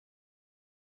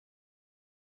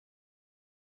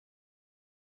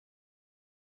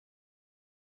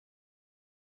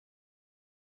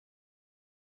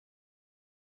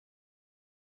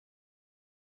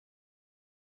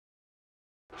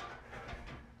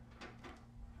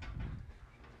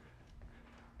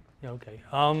Yeah, okay.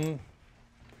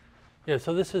 Yeah,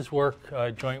 so this is work,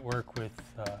 joint work with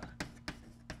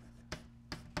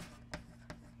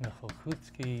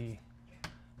Michalkutsky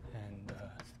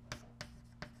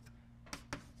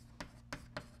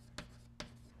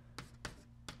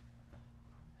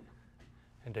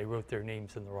and I wrote their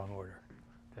names in the wrong order.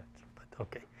 But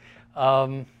okay.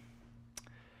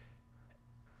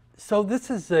 So this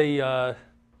is a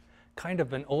kind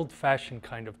of an old-fashioned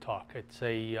kind of talk. It's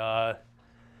a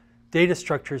data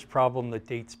structures problem that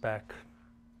dates back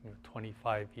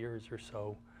 25 years or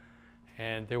so.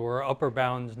 And there were upper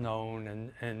bounds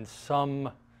known and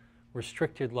some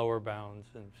restricted lower bounds.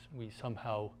 And we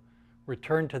somehow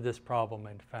returned to this problem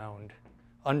and found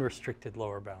unrestricted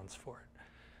lower bounds for it.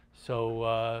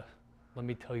 So let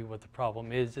me tell you what the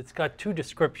problem is. It's got two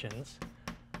descriptions.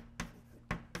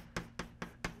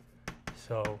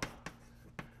 So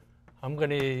I'm going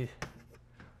to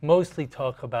mostly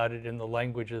talk about it in the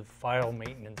language of the file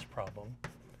maintenance problem.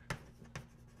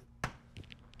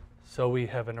 So we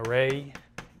have an array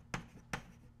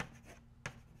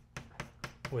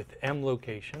with m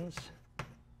locations,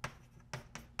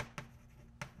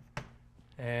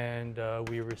 and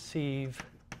we receive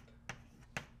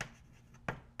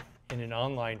in an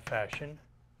online fashion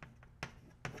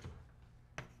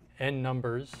n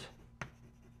numbers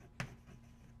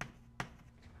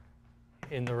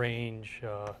in the range,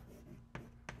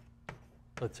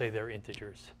 let's say they're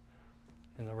integers,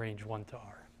 in the range 1 to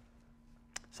r.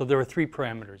 So there are three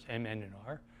parameters, m, n, and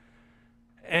r.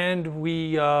 And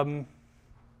we want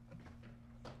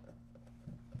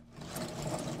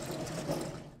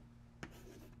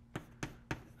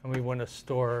to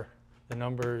store the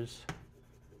numbers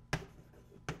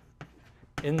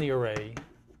in the array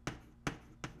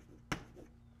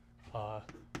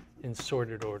in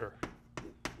sorted order.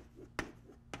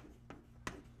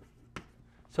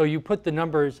 So you put the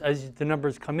numbers, as the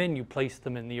numbers come in, you place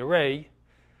them in the array.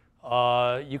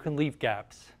 You can leave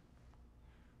gaps.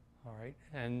 All right,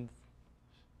 and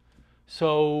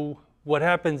so what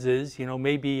happens is,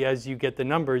 maybe as you get the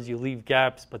numbers, you leave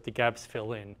gaps, but the gaps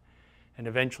fill in. And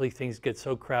eventually things get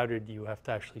so crowded, you have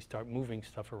to actually start moving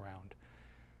stuff around.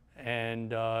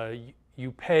 And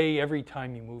you pay every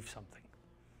time you move something.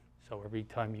 So every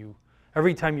time you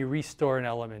restore an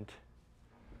element,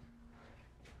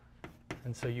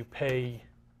 and so you pay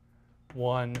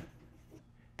 1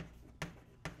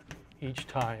 each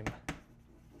time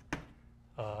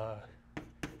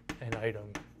an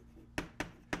item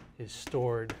is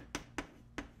stored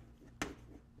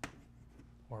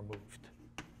or moved.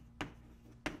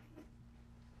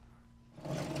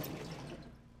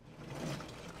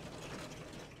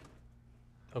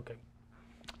 Okay.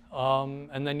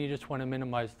 And then you just want to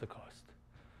minimize the cost.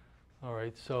 All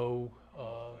right, so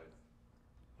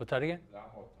what's that again?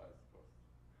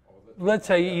 Let's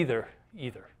say either.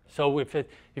 So if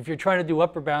you're trying to do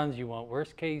upper bounds, you want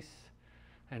worst case,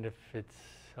 and if it's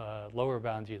lower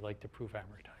bounds, you'd like to prove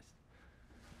amortized.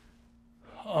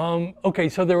 Okay,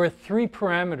 so there are three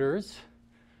parameters,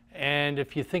 and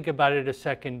if you think about it a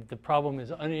second, the problem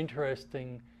is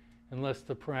uninteresting unless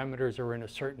the parameters are in a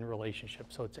certain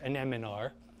relationship. So it's n, m, and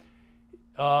r.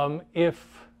 If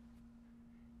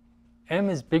m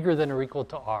is bigger than or equal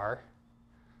to r,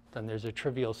 then there's a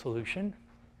trivial solution.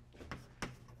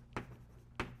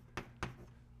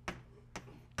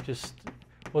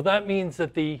 Well, that means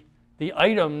that the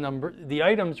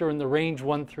items are in the range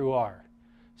 1 through r.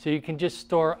 So you can just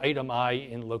store item I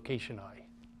in location I.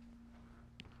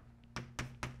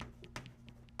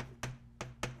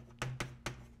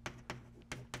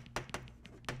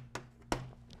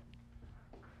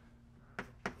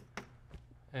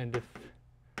 And if so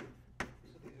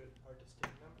these are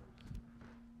distinct numbers.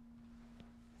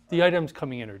 The items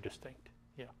coming in are distinct,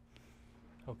 yeah.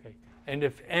 Okay. And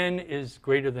if n is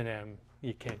greater than m,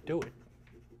 you can't do it,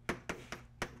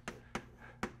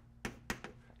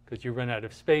 because you run out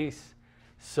of space.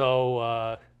 So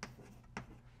less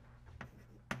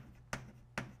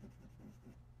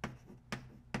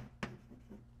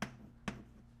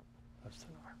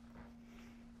than r.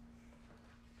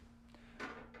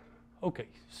 Okay,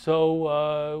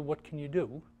 so what can you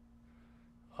do?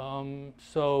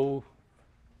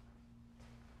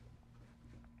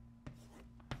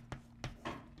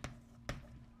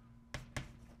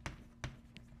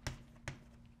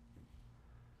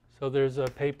 So there's a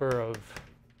paper of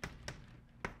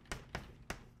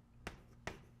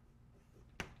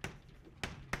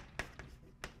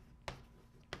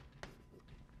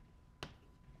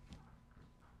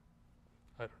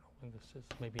I don't know when this is,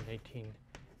 maybe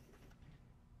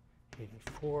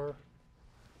 1984,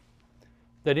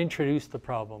 that introduced the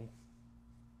problem.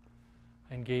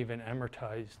 and gave an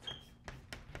amortized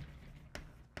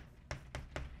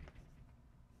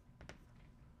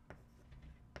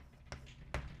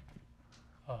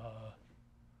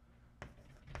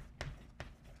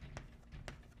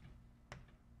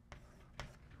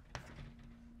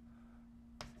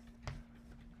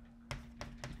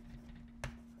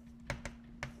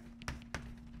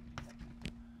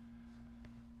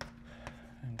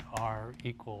and R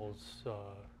equals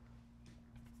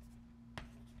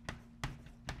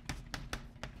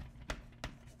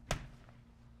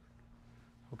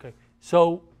okay,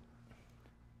 so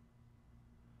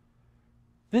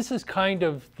this is kind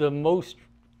of the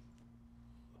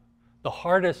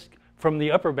hardest, from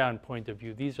the upper bound point of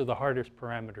view, these are the hardest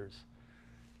parameters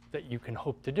that you can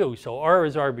hope to do. So R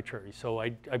is arbitrary, so I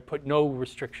put no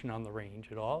restriction on the range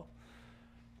at all.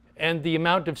 And the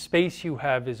amount of space you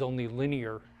have is only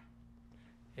linear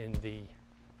in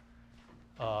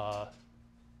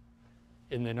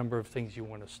the number of things you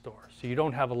want to store. So you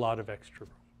don't have a lot of extra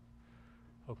room.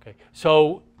 Okay,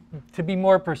 so to be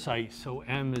more precise, so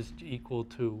M is equal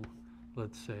to,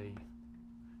 let's say,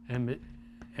 M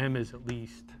is at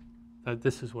least,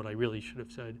 this is what I really should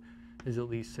have said, is at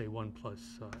least, say, 1 plus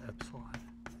epsilon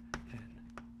n.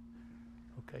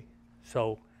 Okay,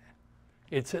 so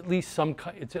it's at least some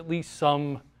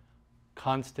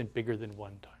constant bigger than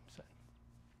 1 times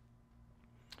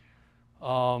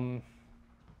n.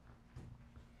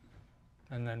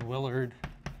 And then Willard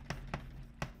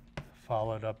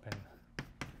followed up in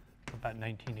about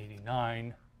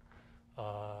 1989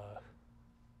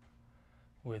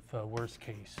 with worst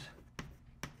case.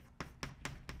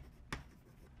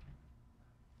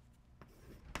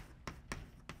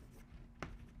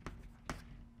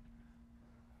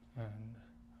 And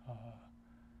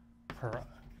per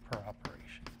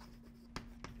operation.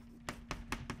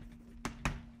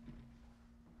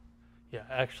 Yeah,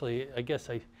 actually, I guess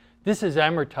this is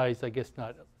amortized, I guess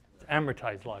not,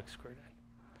 amortized log squared n.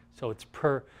 So it's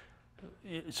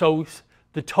so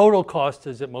the total cost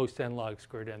is at most n log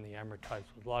squared n, the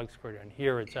amortized with log squared n.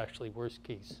 Here it's actually worst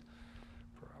case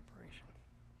per operation.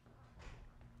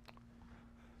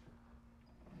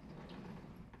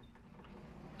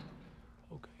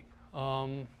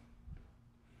 Okay.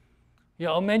 Yeah,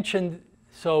 I'll mention,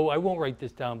 so I won't write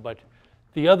this down, but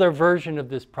the other version of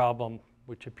this problem,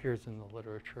 which appears in the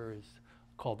literature, is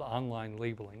called online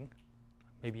labeling.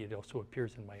 Maybe it also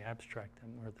appears in my abstract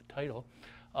or the title.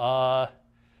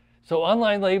 So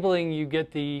online labeling, you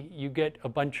get a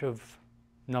bunch of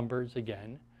numbers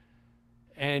again,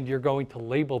 and you're going to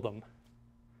label them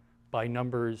by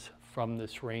numbers from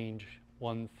this range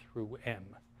 1 through m.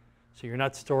 So you're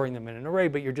not storing them in an array,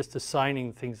 but you're just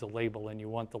assigning things a label, and you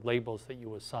want the labels that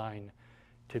you assign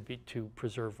to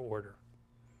preserve order.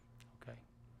 Okay.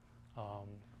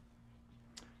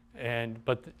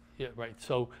 Yeah, right.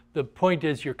 So the point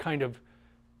is, you're kind of,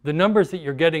 the numbers that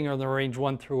you're getting are in the range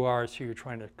 1 through r, so you're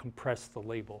trying to compress the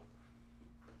label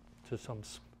to some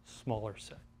smaller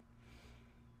set.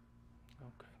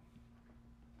 Okay.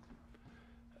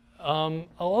 I'll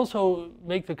also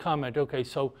make the comment, okay,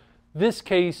 so this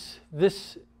case,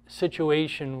 this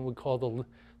situation, we call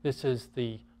this is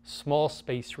the small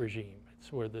space regime.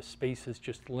 It's where the space is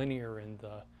just linear in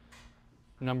the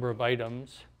number of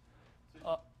items.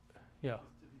 Yeah.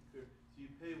 You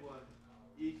pay one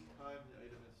each time the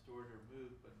item is stored or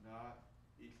moved, but not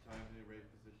each time the array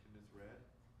position is read?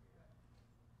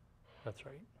 That's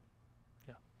right.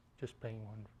 Yeah, just paying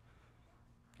one.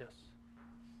 Yes.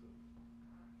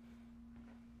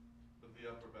 But the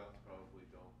upper bounds probably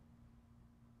don't.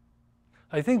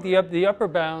 I think the upper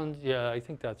bound, yeah, I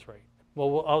think that's right.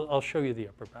 Well, I'll show you the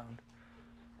upper bound.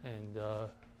 And I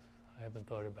haven't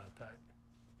thought about that.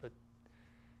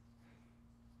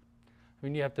 I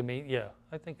mean, you have to make, yeah,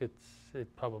 I think it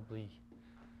probably,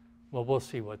 well, we'll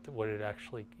see what it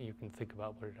actually, you can think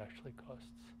about what it actually costs.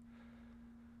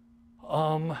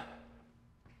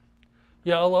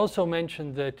 Yeah, I'll also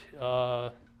mention that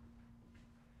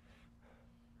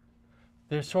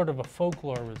there's sort of a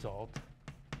folklore result.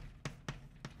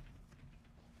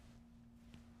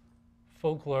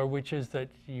 Folklore, which is that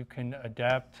you can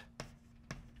adapt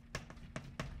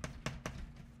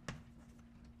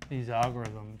these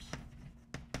algorithms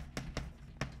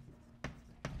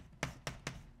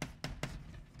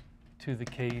to the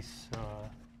case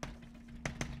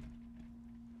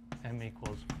m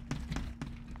equals.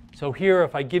 So here,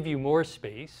 if I give you more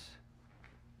space,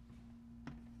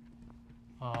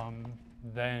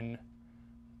 then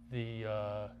the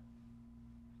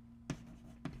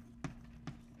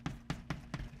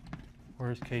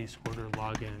worst case order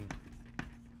log n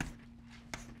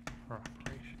per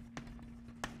operation.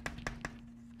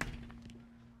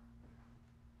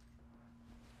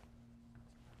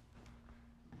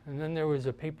 And then there was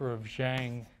a paper of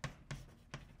Zhang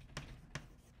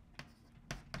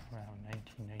around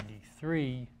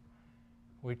 1993,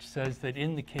 which says that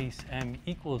in the case m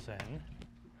equals n,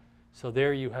 so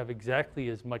there you have exactly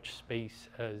as much space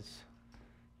as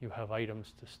you have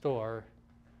items to store,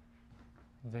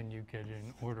 then you get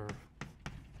an order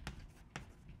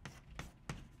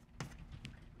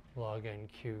log n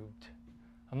cubed.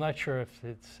 I'm not sure if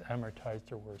it's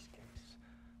amortized or worst case.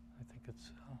 I think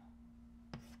it's.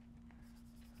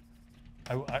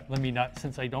 Let me not,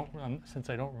 since I don't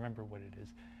remember what it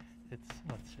is. It's,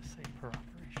 let's just say per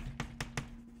operation.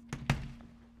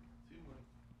 Seems like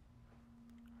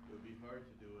it would be hard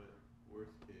to do it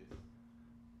worst case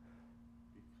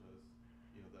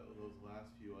because those last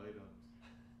few items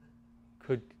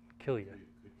Could kill you.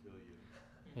 could kill you.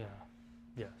 Yeah,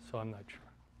 yeah. So I'm not sure.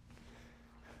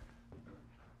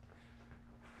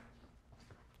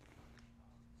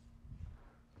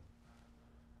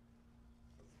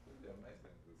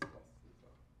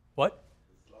 What?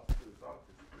 This last result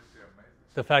is pretty amazing.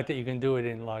 The fact that you can do it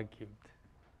in log cubed.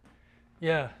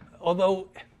 Yeah, although,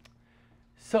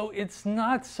 so it's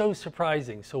not so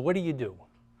surprising. So what do you do?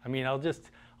 I mean,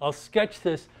 I'll sketch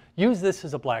this, use this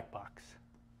as a black box.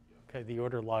 Okay, the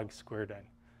order log squared n.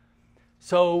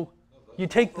 So you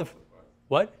take the,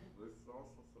 what? This is also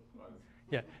surprising.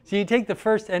 Yeah, so you take the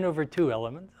first n over 2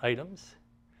 items,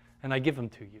 and I give them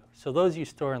to you. So those you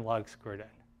store in log squared n.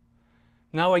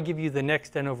 Now I give you the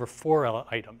next n over 4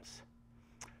 items.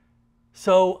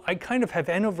 So I kind of have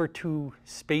n over 2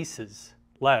 spaces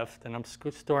left, and I'm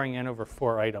storing n over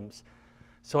 4 items.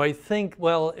 So I think,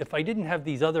 well, if I didn't have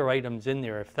these other items in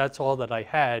there, if that's all that I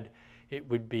had, it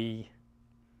would be,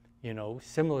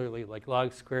 similarly like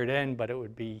log squared n, but it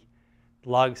would be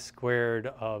log squared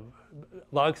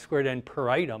n per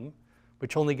item,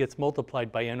 which only gets multiplied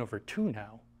by n over 2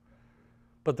 now.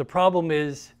 But the problem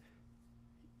is,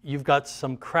 you've got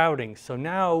some crowding. So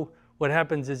now what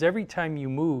happens is every time you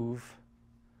move,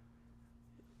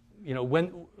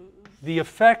 when the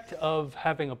effect of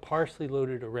having a partially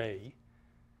loaded array,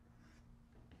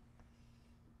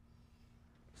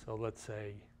 so let's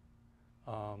say,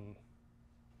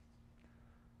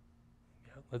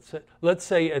 let's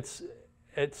say it's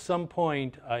at some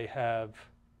point I have,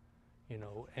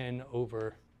 n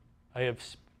over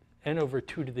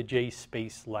 2 to the j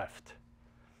space left.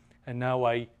 And now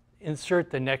I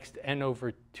insert the next n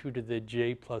over 2 to the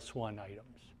j plus 1 items.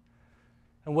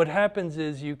 And what happens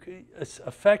is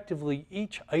effectively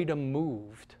each item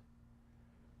moved,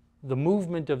 the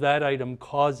movement of that item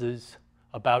causes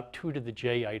about 2 to the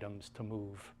j items to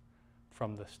move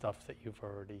from the stuff that you've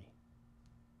already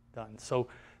done. So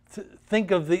think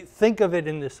of it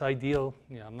in this ideal,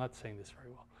 I'm not saying this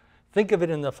very well. Think of it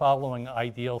in the following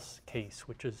ideal case,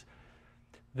 which is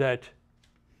that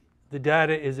the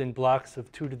data is in blocks of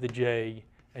 2 to the j,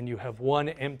 and you have one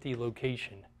empty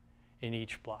location in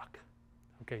each block.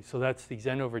 Okay, so that's these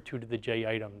n over 2 to the j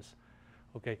items.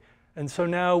 Okay, and so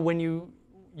now when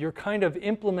you're kind of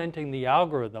implementing the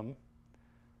algorithm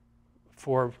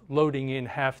for loading in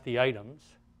half the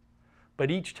items,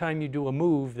 but each time you do a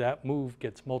move, that move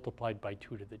gets multiplied by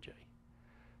 2 to the j.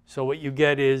 So what you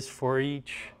get is for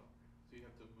each So you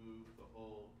have to move the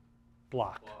whole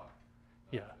block.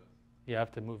 Yeah. You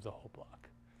have to move the whole block.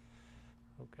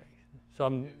 Okay.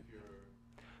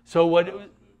 So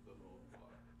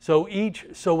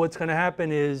what's going to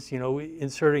happen is,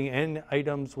 inserting n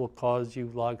items will cause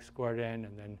you log squared n,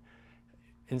 and then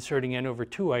inserting n over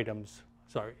 2 items,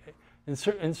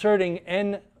 inserting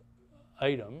n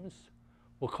items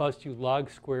will cost you log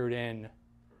squared n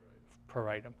per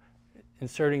item.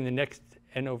 Inserting the next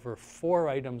n over 4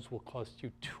 items will cost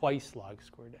you twice log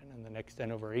squared n, and the next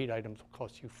n over 8 items will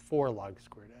cost you 4 log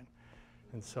squared n.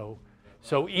 And so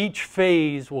each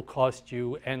phase will cost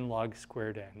you n log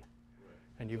squared n,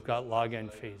 and you've got log n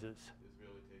phases. Is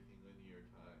really taking linear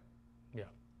time. Yeah,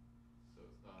 So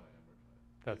it's not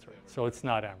amortized. that's right. So it's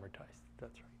not amortized.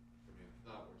 That's right. I mean, it's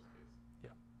not worst case.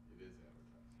 Yeah. It is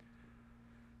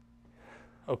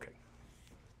amortized. Okay.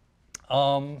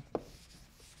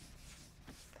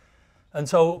 And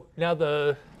so now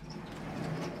the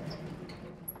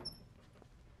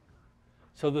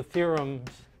theorems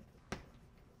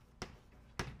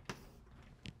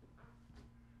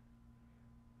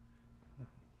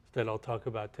that I'll talk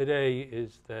about today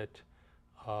is that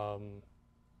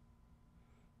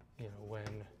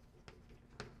when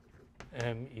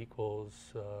m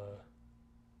equals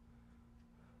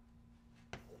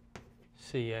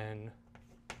Cn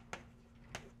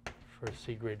for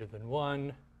c greater than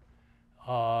 1,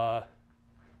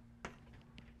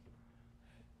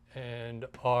 and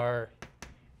R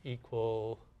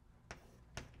equal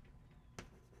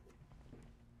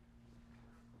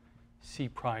C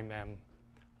prime M.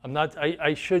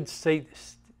 I should say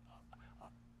this.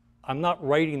 I'm not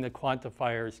writing the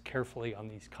quantifiers carefully on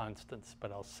these constants,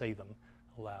 but I'll say them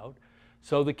aloud.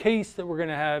 So the case that we're going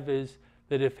to have is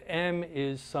that if M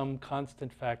is some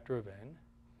constant factor of N,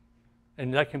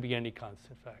 and that can be any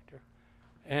constant factor,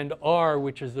 and R,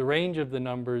 which is the range of the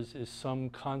numbers, is some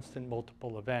constant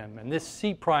multiple of M, and this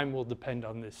C prime will depend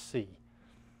on this C.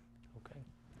 Okay.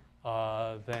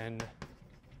 Then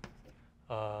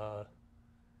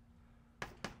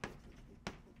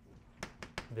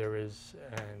there is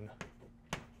an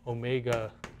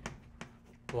omega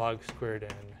log squared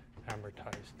N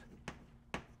amortized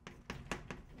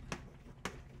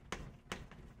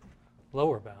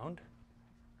lower bound.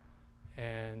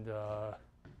 And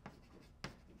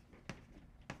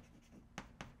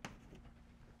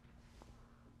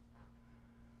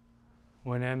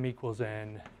when M equals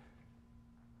N,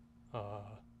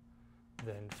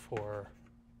 then for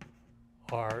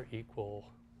R equal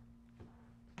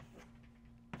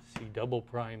C double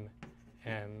prime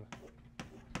M,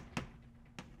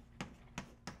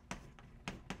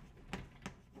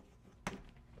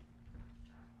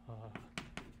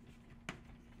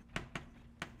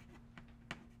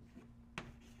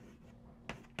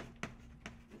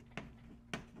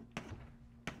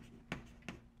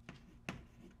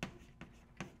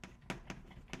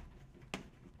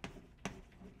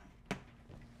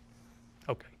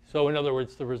 okay, so in other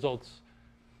words, the results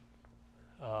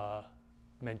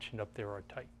mentioned up there are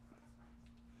tight.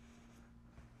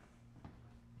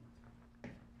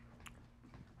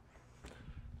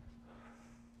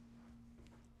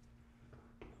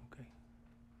 Okay.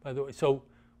 By the way, so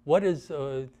what is,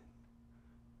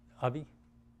 Avi?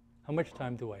 How much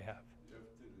time do I have? You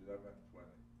have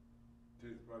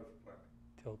till 11:20. Till 12:20.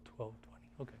 Till 12:20.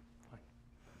 Okay, fine.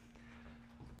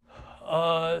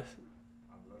 Unless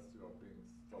you are being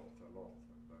stopped a lot,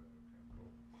 and then you can go.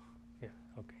 Yeah,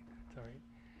 okay, that's all right.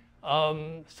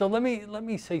 So let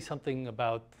me say something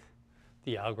about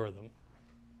the algorithm.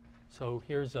 So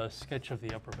here's a sketch of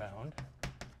the upper bound.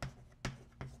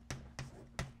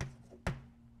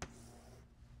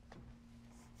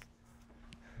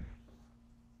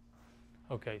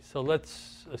 Okay, so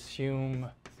let's assume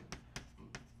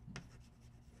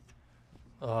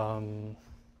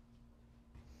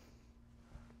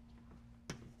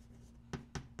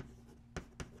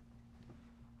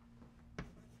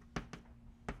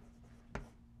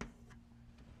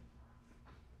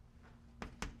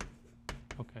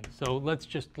okay, so let's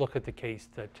just look at the case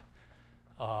that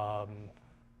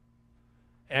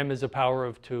M is a power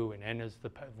of 2 and N is the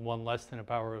one less than a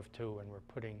power of 2, and we're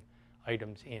putting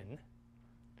items in.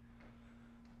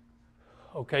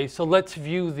 Okay, so let's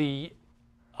view the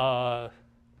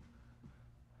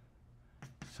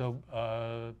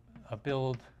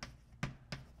build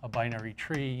a binary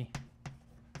tree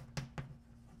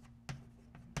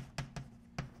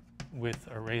with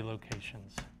array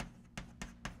locations.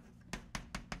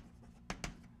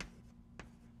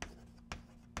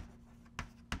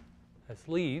 As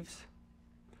leaves.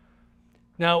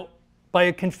 Now, by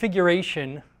a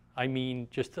configuration, I mean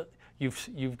just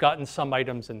you've gotten some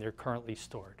items and they're currently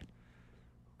stored.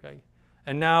 Okay,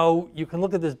 and now you can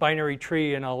look at this binary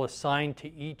tree, and I'll assign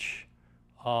to each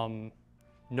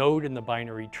node in the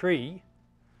binary tree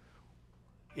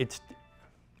its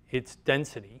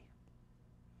density.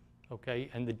 Okay,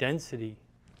 and the density,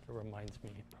 that reminds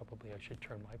me, probably I should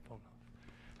turn my phone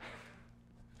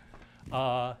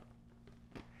off.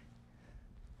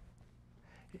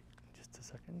 Just a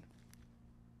second.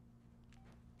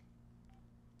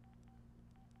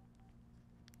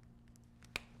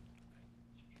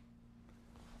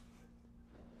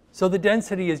 So the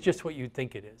density is just what you'd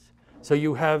think it is. So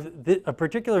you have a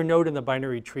particular node in the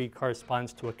binary tree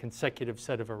corresponds to a consecutive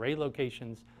set of array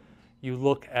locations. You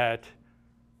look at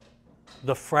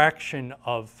the fraction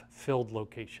of filled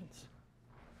locations.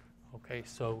 Okay,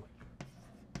 so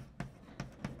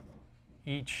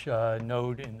each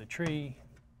node in the tree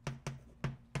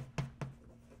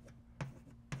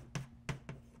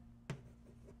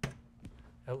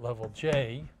at level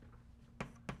J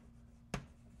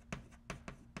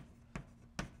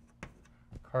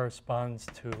corresponds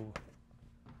to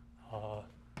a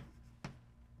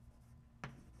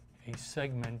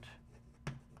segment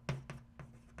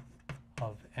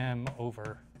of M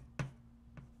over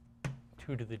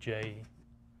 2 to the J.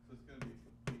 So it's going to be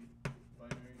a complete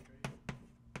binary tree?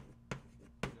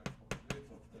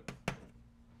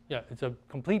 Yeah, it's a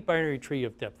complete binary tree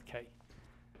of depth K.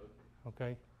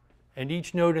 Okay? And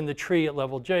each node in the tree at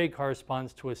level J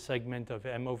corresponds to a segment of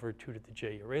M over 2 to the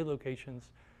J array locations.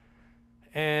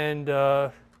 And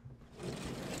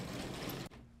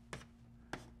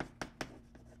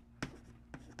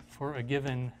for a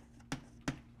given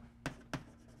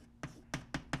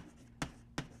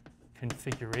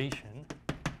configuration,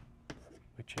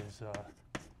 which is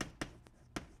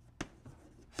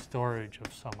storage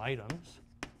of some items,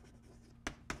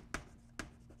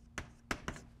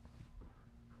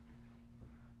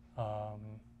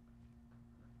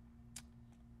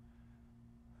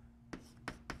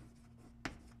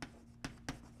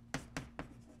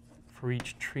 for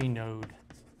each tree node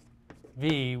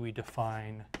V, we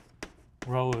define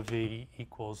rho of V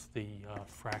equals the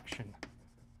fraction.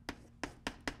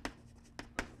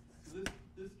 So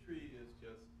this tree is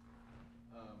just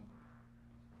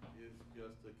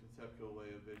a conceptual way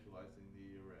of visualizing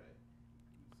the array,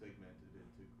 segmented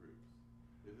into groups.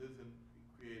 It isn't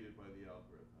created by the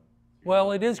algorithm. So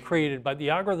Well, it is created, but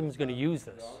the algorithm is going to use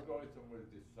The this. algorithm will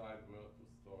decide where to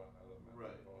store an element.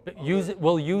 Right. But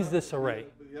we'll use this array.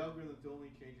 But the algorithm's only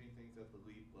changing things at the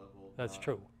leaf level. That's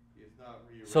true. It's not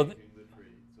rearranging So the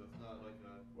tree. So it's not like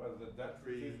a Well, the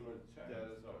densities will change.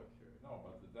 data So, structure. no,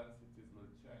 but the densities will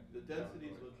change. The in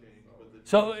densities will algorithm, change, so- but the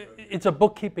So tree structure- it's a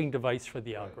bookkeeping device for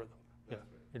the Right. algorithm. Yeah,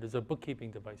 That's right. it is a bookkeeping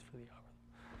device for the algorithm.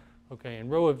 Okay, and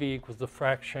rho of V equals the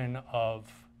fraction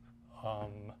of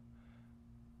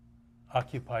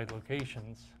occupied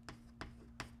locations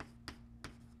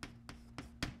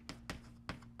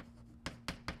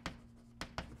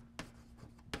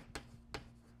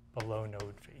below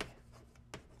node V.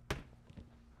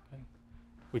 Okay.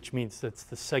 Which means that's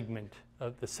the segment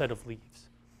of the set of leaves.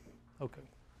 Okay.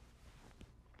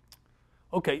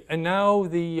 Okay, and now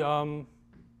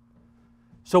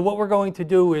so what we're going to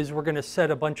do is we're going to set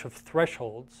a bunch of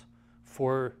thresholds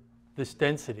for this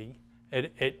density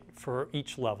for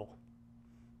each level.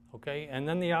 Okay, and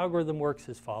then the algorithm works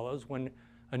as follows. When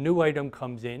a new item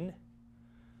comes in,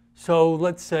 so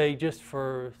let's say, just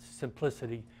for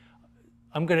simplicity,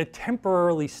 I'm going to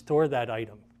temporarily store that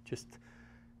item.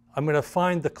 I'm going to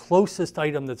find the closest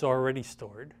item that's already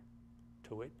stored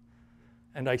to it,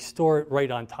 and I store it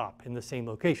right on top in the same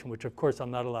location, which of course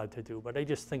I'm not allowed to do, but I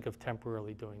just think of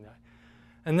temporarily doing that.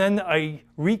 And then I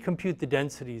recompute the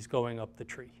densities going up the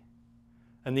tree.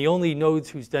 And the only nodes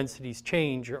whose densities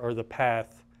change are the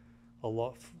path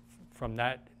from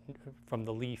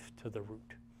the leaf to the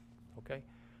root. Okay?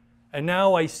 And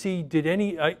now I see,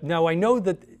 now I know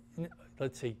that,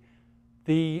 let's see,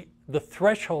 the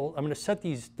threshold, I'm going to set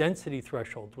these density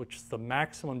thresholds, which is the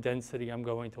maximum density I'm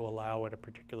going to allow at a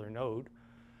particular node.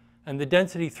 And the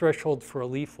density threshold for a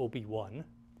leaf will be 1.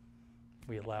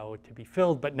 We allow it to be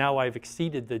filled, but now I've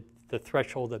exceeded the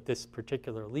threshold at this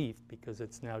particular leaf because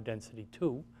it's now density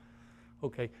 2.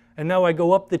 Okay, and now I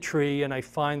go up the tree and I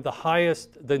find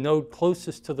the node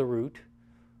closest to the root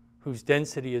whose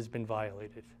density has been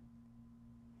violated.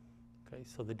 Okay,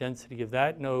 so the density of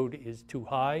that node is too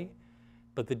high,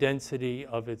 but the density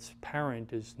of its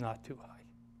parent is not too high.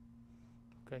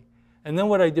 Okay, and then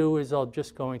what I do is I'm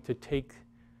just going to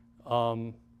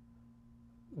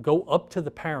go up to the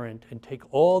parent and take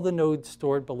all the nodes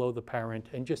stored below the parent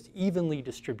and just evenly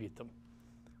distribute them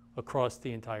across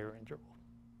the entire interval.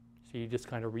 So you just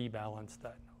kind of rebalance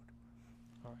that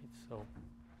node. All right, so.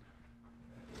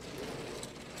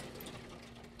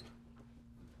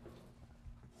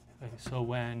 Okay, so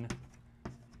when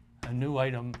a new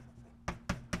item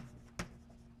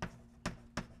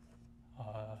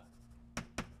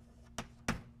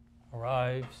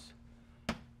arrives,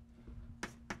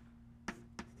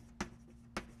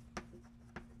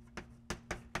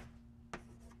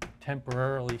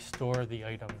 temporarily store the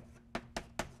item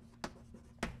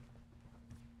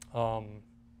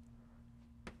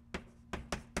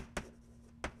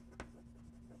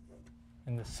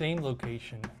in the same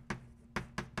location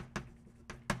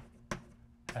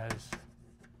as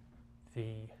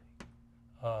the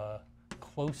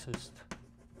closest,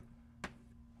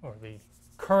 or the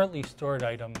currently stored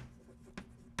item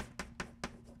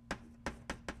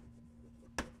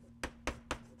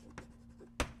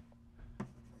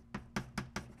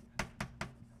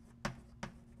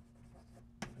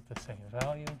with the same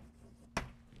value.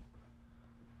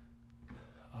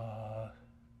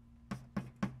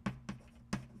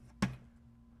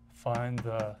 Find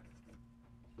the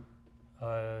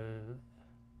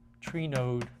tree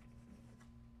node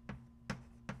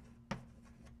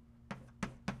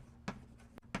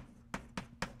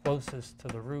closest to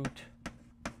the root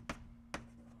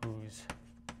whose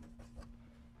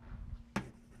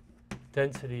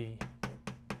density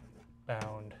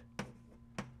bound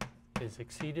is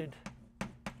exceeded.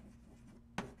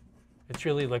 It's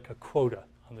really like a quota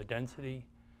on the density.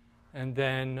 And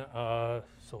then, so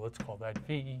let's call that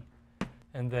V,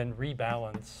 and then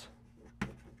rebalance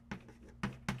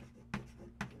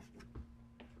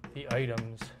the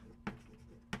items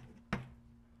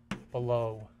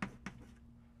below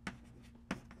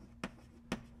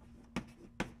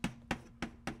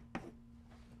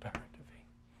parent of V.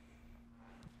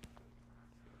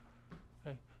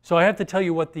 Okay. So I have to tell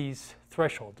you what these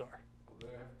thresholds are. They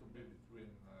have to be between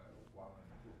 1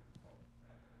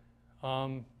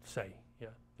 and 2. Say, yeah,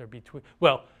 they're between.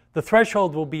 Well, the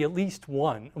threshold will be at least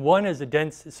 1. 1 is a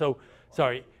dense. So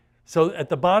sorry. So at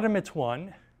the bottom it's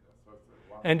 1,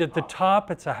 and at the top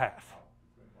it's a half.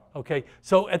 Okay.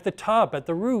 So at the top, at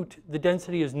the root, the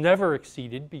density is never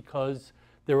exceeded because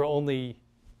there are only,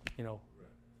 n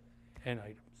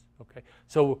items. Okay.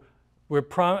 So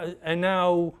and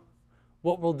now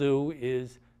what we'll do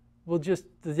is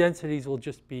the densities will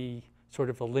just be sort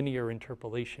of a linear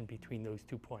interpolation between those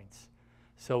 2 points.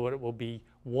 So it will be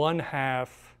 1/2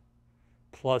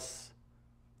 plus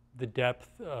the depth,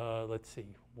 let's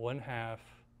see, 1/2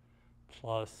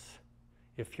 plus,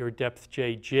 if your depth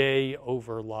j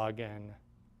over log n,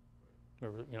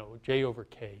 or j over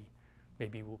k,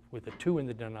 maybe with a 2 in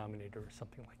the denominator or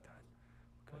something like that.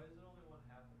 Why is it only 1/2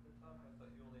 at the top? I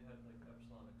thought you only had like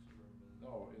epsilon extra room.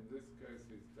 No, in this case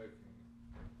he's taking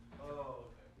Oh,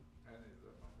 okay. n is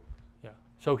a number. Yeah.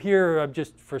 So here, I'm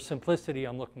just for simplicity,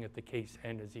 I'm looking at the case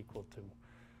n is equal to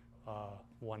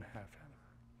 1/2 n.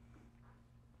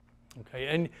 Okay,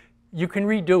 and you can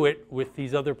redo it with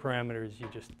these other parameters. You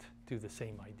just do the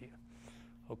same idea.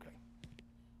 Okay.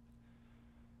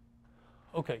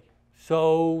 Okay.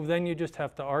 So then you just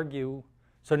have to argue.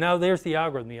 So now there's the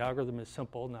algorithm. The algorithm is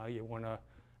simple. Now you want to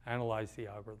analyze the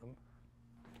algorithm.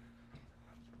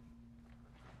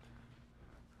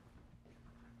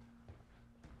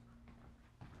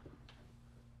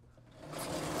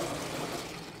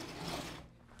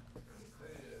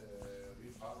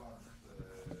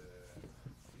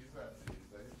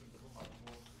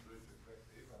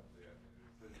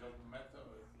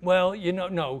 Well,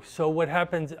 no. So what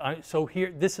happens, so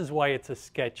here, this is why it's a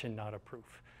sketch and not a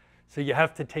proof. So you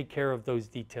have to take care of those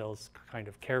details kind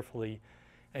of carefully.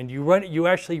 And you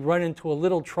actually run into a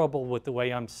little trouble with the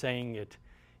way I'm saying it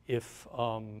if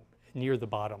near the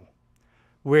bottom,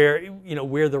 where,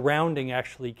 where the rounding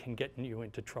actually can get you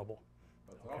into trouble.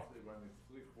 But roughly when it's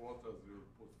 3/4, you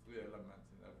put 3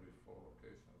 elements in every 4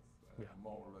 locations, Yeah.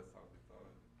 more or less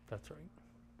arbitrary. That's right.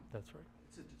 That's right.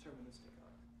 It's a deterministic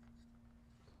on.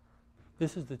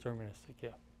 This is deterministic,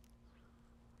 yeah.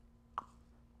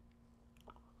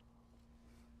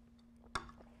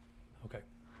 Okay.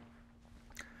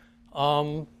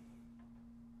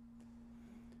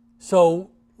 So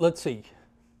let's see.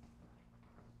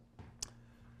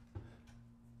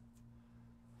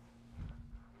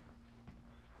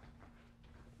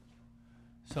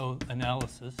 So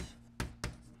analysis.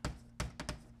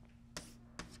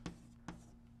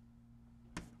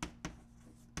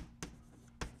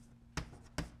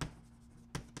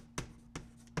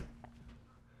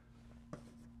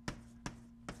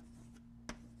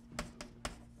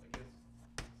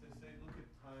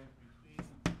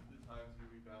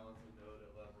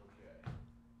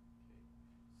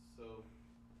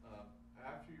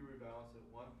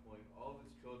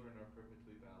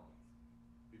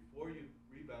 Before you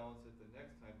rebalance it the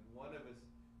next time, one of his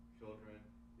children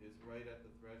is right at the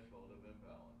threshold of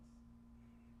imbalance.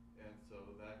 And so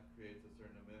that creates a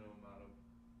certain minimum amount of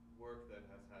work that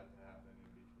has had to happen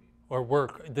in between. Or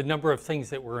work, the number of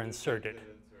things that were inserted.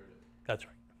 That's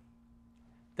right.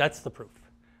 That's the proof.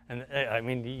 And I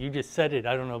mean, you just said it.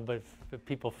 I don't know but if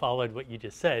people followed what you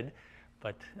just said.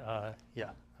 But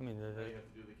yeah, I mean,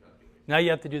 now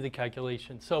you have to do the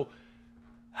calculation. So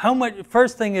how much,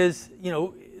 first thing is,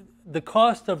 the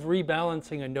cost of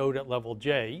rebalancing a node at level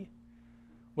j,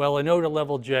 well, a node at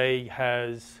level j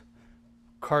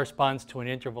corresponds to an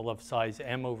interval of size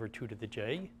m over 2 to the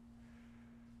j.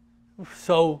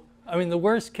 So, I mean, the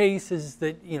worst case is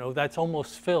that, that's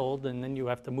almost filled, and then you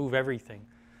have to move everything.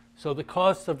 So the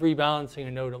cost of rebalancing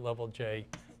a node at level j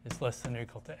is less than or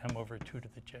equal to m over 2 to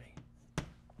the j.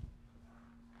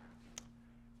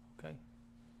 Okay.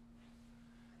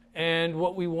 And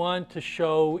what we want to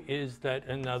show is that,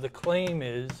 and now the claim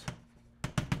is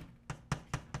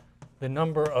the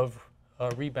number of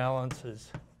rebalances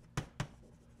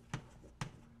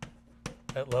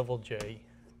at level j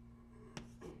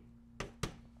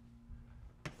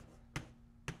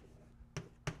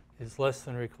is less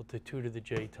than or equal to 2 to the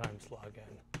j times log n.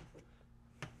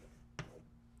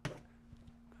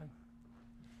 Okay.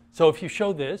 So if you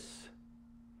show this,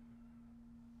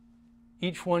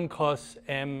 each one costs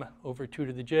m over 2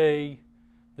 to the j.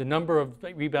 The number of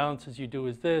rebalances you do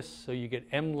is this, so you get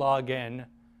m log n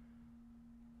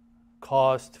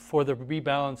cost for the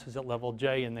rebalances at level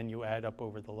j, and then you add up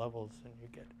over the levels, and you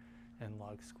get n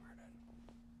log squared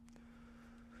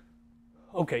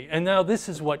n. Okay, and now this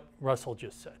is what Russell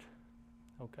just said.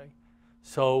 Okay,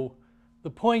 so the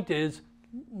point is,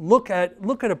 look at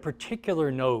a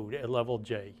particular node at level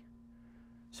j.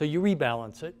 So you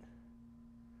rebalance it,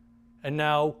 and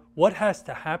now what has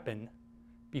to happen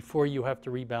before you have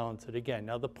to rebalance it again?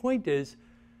 Now the point is,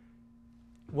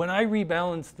 when I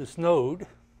rebalance this node,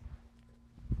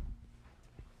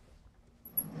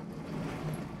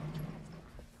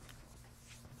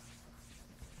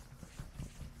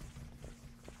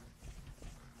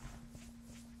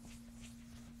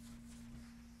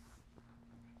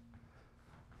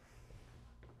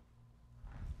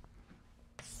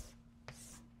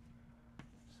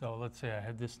 so let's say I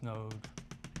have this node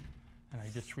and I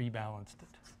just rebalanced it.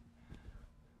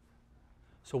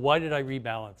 So why did I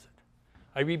rebalance it?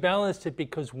 I rebalanced it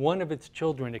because one of its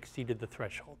children exceeded the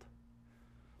threshold.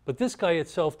 But this guy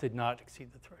itself did not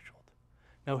exceed the threshold.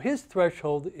 Now his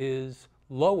threshold is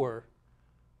lower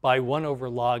by 1 over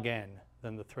log n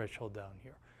than the threshold down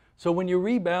here. So when you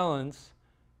rebalance,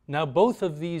 now both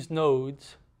of these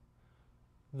nodes,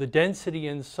 the density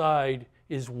inside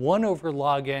is 1 over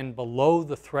log n below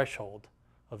the threshold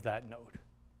of that node.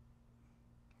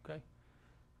 Okay?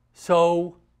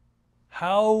 So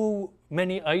how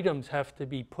many items have to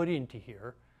be put into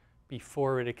here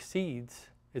before it exceeds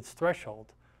its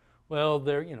threshold? Well,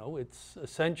 there, it's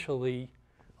essentially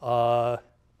the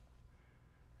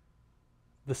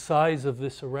size of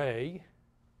this array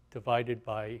divided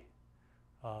by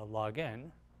log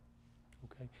n.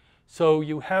 Okay, so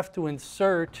you have to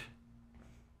insert,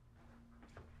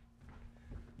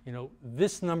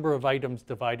 this number of items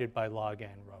divided by log n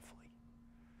roughly.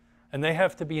 And they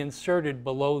have to be inserted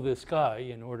below this guy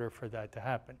in order for that to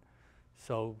happen.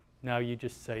 So now you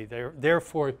just say,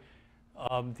 therefore,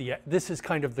 this is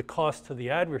kind of the cost to the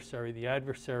adversary. The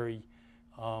adversary,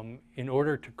 in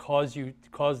order to cause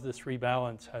this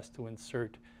rebalance, has to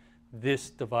insert this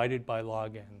divided by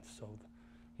log n. So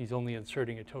he's only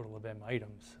inserting a total of m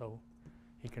items. So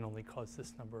he can only cause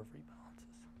this number of rebalances.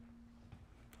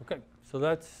 Okay, so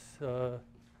that's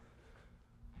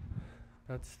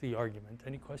the argument.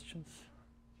 Any questions?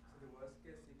 So the worst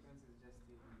case sequence is just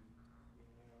the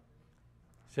linear order?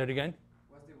 Say it again?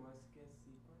 What's the worst case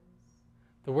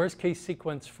sequence? The worst case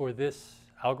sequence for this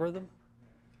algorithm? It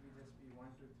will just be 1,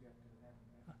 2, 3 up to n,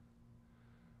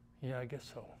 right? Yeah, I guess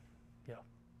so. Yeah,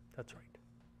 that's right.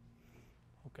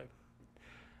 Okay.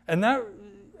 And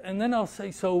then I'll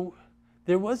say, so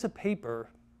there was a paper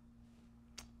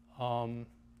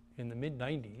in the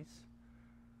mid-90s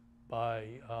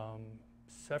by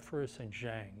Cephas and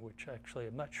Zhang, which actually,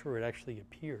 I'm not sure it actually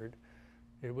appeared.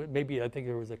 Maybe I think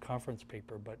there was a conference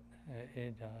paper, but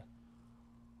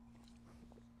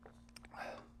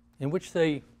in which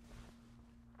they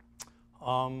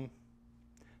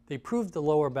proved the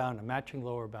lower bound, a matching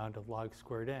lower bound of log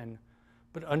squared n,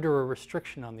 but under a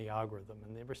restriction on the algorithm.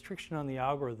 And the restriction on the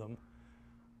algorithm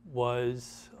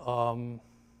was,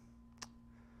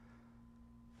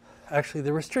 actually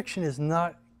the restriction is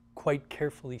not quite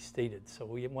carefully stated. So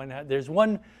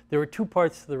there were two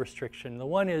parts to the restriction. The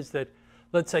one is that,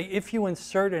 let's say, if you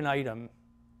insert an item,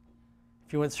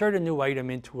 if you insert a new item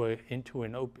into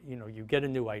an open, you get a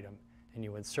new item and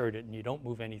you insert it and you don't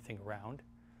move anything around,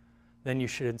 then you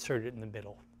should insert it in the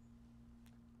middle,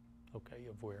 okay,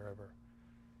 of wherever,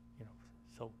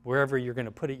 so wherever you're going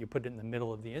to put it, you put it in the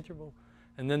middle of the interval.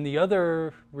 And then the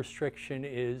other restriction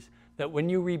is that when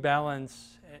you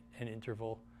rebalance an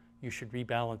interval, you should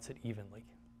rebalance it evenly.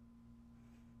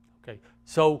 Okay,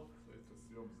 so it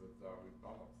assumes that there are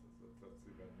rebalances, that's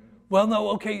even meaningful. Well, no,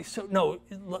 okay, so no,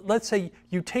 let's say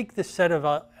you take the set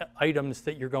of items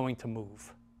that you're going to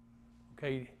move.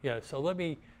 Okay, yeah, so let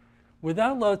me,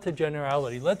 without low to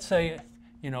generality, let's say,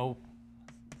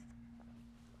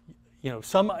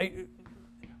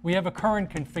 we have a current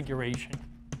configuration,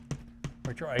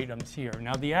 which are items here.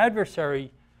 Now the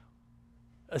adversary,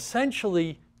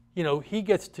 essentially, he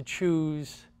gets to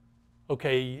choose,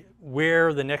 okay,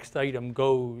 where the next item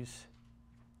goes,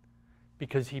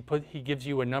 because he gives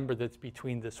you a number that's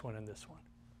between this one and this one.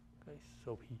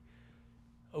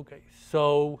 Okay,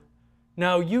 so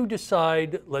now you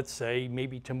decide, let's say,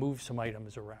 maybe to move some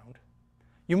items around.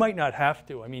 You might not have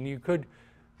to. I mean, you could.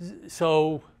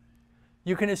 So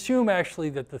you can assume actually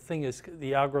that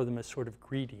the algorithm is sort of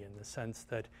greedy in the sense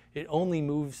that it only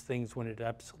moves things when it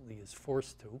absolutely is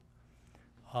forced to.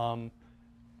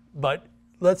 But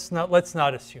let's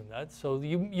not assume that. So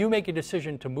you make a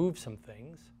decision to move some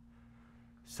things.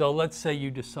 So let's say you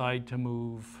decide to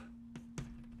move,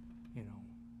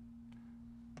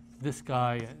 this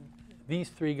guy, and these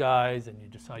three guys, and you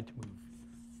decide to move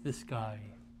this guy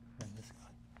and this guy.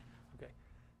 Okay.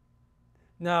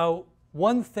 Now,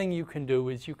 one thing you can do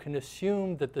is you can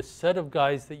assume that the set of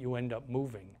guys that you end up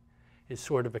moving is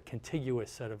sort of a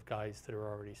contiguous set of guys that are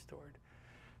already stored.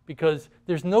 Because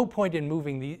there's no point in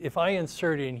moving these. If I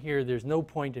insert in here, there's no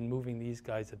point in moving these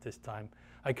guys at this time.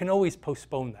 I can always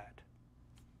postpone that.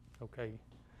 Okay.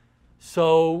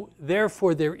 So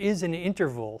therefore, there is an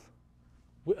interval,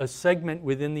 a segment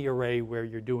within the array where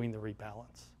you're doing the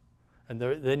rebalance. And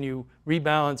then you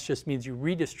rebalance just means you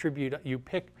redistribute, you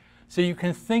pick. So you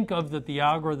can think of that the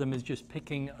algorithm is just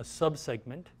picking a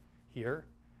subsegment here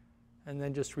and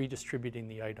then just redistributing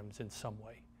the items in some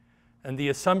way. And the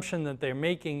assumption that they're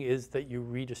making is that you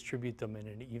redistribute them in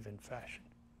an even fashion.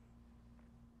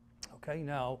 Okay,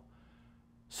 now,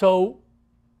 so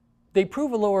they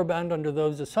prove a lower bound under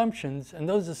those assumptions, and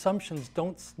those assumptions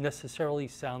don't necessarily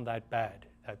sound that bad,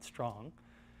 that strong.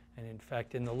 And in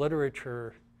fact, in the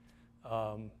literature,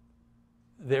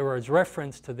 there was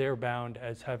reference to their bound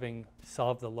as having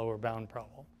solved the lower bound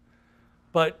problem.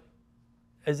 But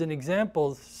as an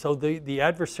example, so the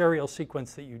adversarial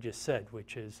sequence that you just said,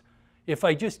 which is, if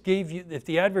I just gave you, if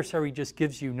the adversary just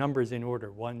gives you numbers in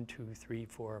order, 1, 2, 3,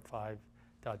 4, 5, ...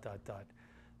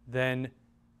 then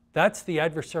that's the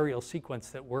adversarial sequence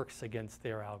that works against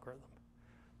their algorithm.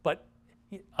 But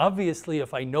obviously,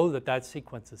 if I know that that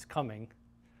sequence is coming,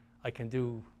 I can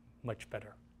do much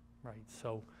better, right?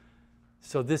 So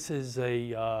this is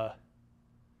a,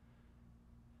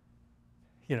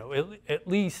 at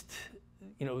least,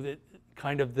 that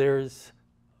kind of there's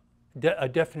a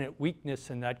definite weakness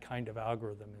in that kind of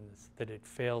algorithm, that it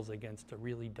fails against a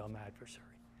really dumb adversary.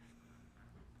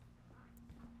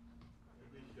 At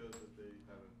least shows that they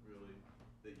haven't really,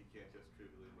 that you can't just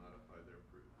trivially modify their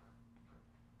proof.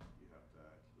 You have to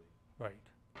actually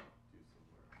do some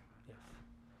work. Yes.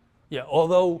 Yeah,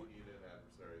 although you need an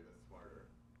adversary that's smarter.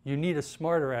 You need a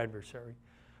smarter adversary.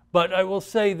 But I will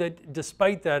say that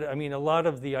despite that, I mean, a lot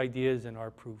of the ideas in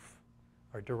our proof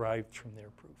are derived from their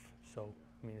proof. So,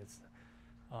 I mean,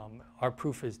 our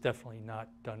proof is definitely not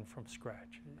done from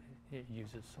scratch. It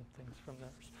uses some things from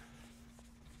theirs.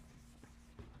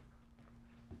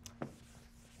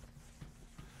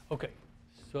 Okay,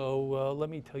 so let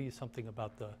me tell you something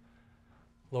about the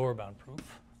lower bound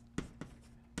proof.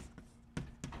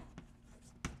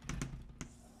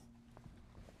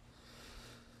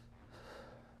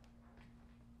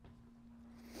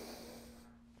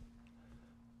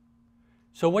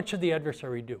 So what should the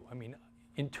adversary do? I mean,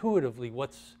 intuitively,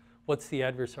 what's the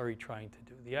adversary trying to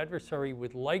do? The adversary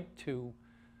would like to,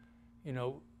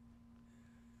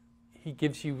 he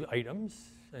gives you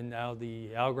items, and now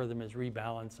the algorithm is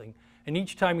rebalancing. And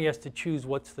each time he has to choose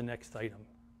what's the next item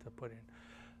to put in.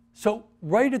 So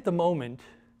right at the moment,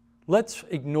 let's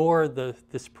ignore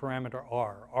this parameter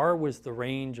r. R was the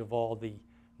range of all the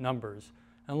numbers.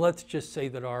 And let's just say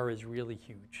that r is really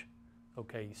huge.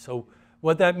 Okay, so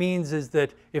what that means is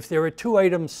that if there are 2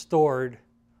 items stored,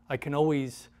 I can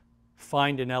always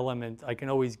find an element. I can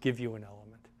always give you an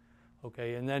element.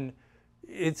 Okay, and then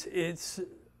it's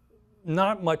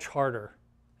not much harder.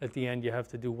 At the end, you have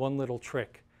to do one little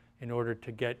trick in order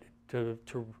to get to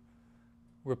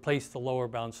replace the lower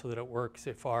bound so that it works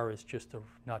if r is just a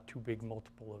not too big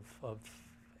multiple of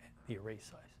the array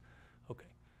size. Okay,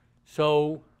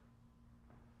 so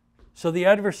the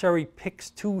adversary picks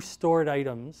 2 stored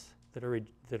items that are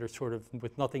sort of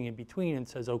with nothing in between and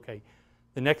says, okay,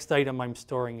 the next item I'm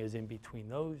storing is in between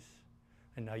those,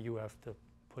 and now you have to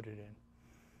put it in.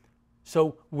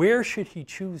 So where should he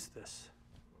choose this?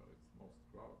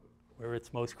 Where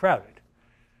it's most crowded.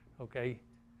 Okay,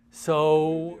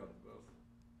 so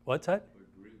what's that?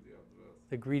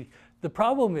 The greedy. The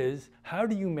problem is, how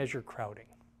do you measure crowding?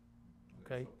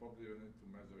 Okay. So probably you need to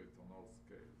measure it on all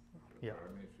scales. Yeah. I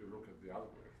mean, if you look at the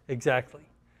algorithm. Exactly.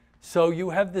 So you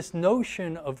have this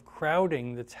notion of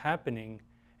crowding that's happening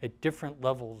at different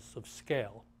levels of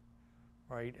scale,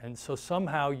 right? And so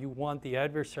somehow you want the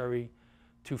adversary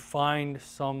to find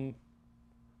some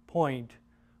point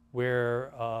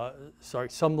where,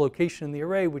 some location in the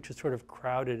array which is sort of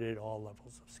crowded at all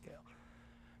levels of scale.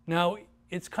 Now,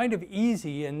 it's kind of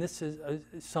easy, and this is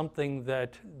something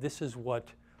that this is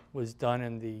what was done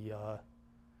in the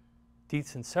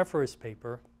Dietz and Sephiris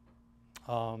paper,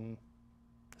 Dietz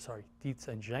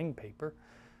and Zheng paper,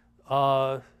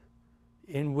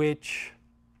 in which,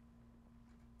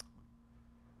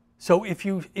 so if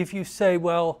you say,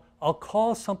 well, I'll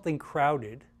call something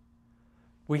crowded,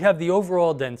 we have the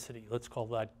overall density, let's call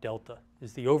that delta,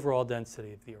 is the overall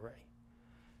density of the array.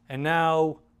 And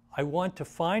now I want to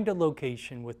find a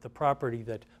location with the property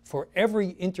that for every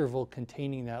interval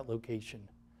containing that location,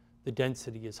 the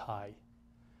density is high.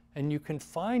 And you can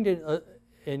find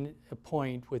in a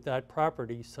point with that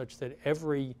property such that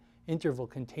every interval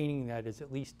containing that is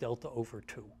at least delta over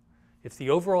 2. If the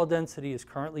overall density is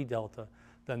currently delta,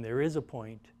 then there is a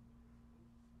point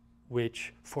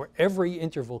which, for every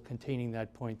interval containing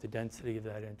that point, the density of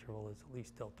that interval is at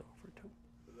least delta over 2.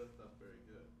 But that's not very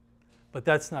good. But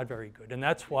that's not very good, and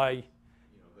that's why. You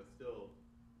know, that's still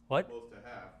What? close to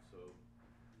half, so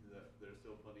there's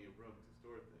still plenty of room to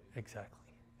store things. Exactly.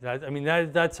 I mean,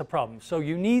 that's a problem. So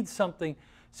you need something.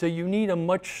 So you need a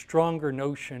much stronger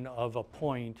notion of a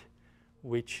point,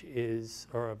 which is,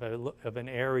 or of an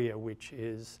area which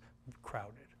is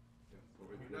crowded. Yeah, so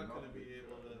it You're will not gonna be, be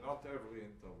able to- not every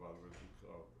interval will be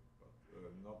crowded,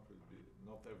 but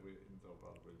not every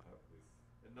interval will have this.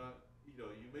 And not, you know,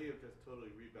 you may have just totally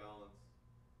rebalanced,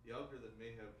 the algorithm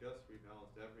may have just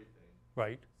rebalanced everything,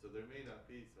 Right. so there may not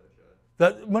be such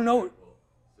a Well, no. interval.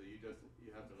 So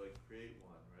you have to like create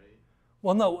one, right?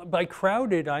 Well, no. By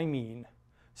crowded, I mean,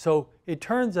 so it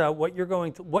turns out what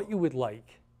you would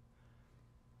like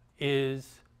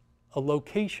is a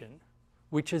location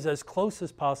which is as close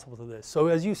as possible to this. So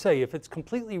as you say, if it's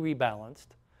completely rebalanced,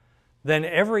 then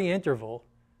every interval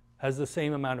has the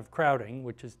same amount of crowding,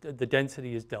 which is the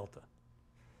density is delta.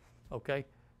 Okay?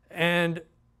 And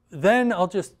then I'll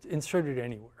just insert it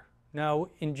anywhere. Now,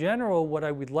 in general, what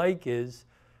I would like is,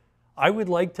 I would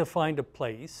like to find a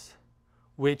place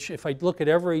which, if I look at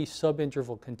every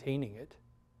subinterval containing it,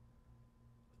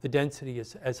 the density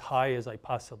is as high as I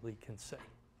possibly can say.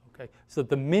 Okay? So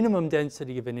the minimum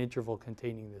density of an interval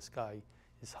containing this guy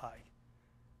is high.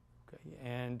 Okay?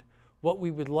 And what we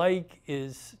would like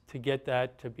is to get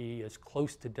that to be as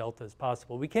close to delta as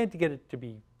possible. We can't get it to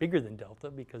be bigger than delta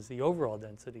because the overall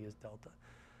density is delta.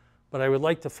 But I would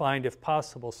like to find, if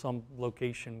possible, some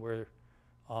location where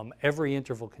every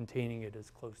interval containing it is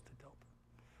close to delta.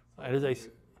 And as I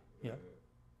yeah.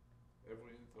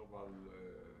 Every interval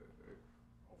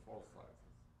of all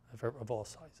sizes. Of all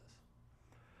sizes.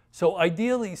 So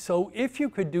ideally, so if you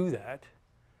could do that,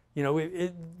 you know,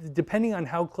 depending on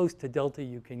how close to delta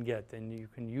you can get, then you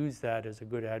can use that as a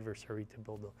good adversary to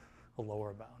build a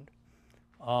lower bound.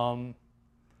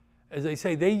 As I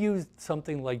say, they used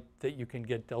something like that you can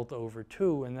get delta over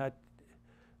 2, and that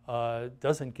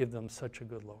doesn't give them such a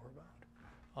good lower bound.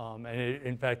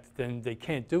 In fact, then they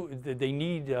can't do it. They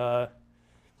need. I'm a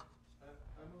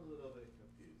little bit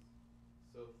confused.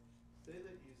 So say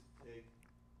that you take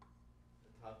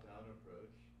a top-down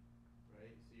approach,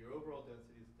 right? So your overall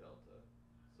density is delta.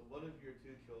 So one of your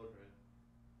two children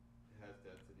has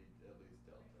density at least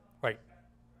delta. Right.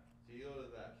 So you go to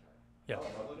that child. Yeah.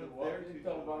 But One of what their two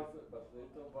children. but the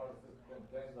intervals that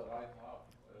contain the right half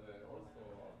also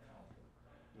are counted.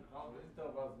 You count the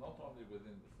intervals not only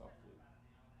within the subgroup.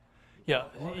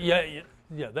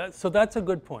 Yeah. So that's a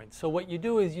good point. So what you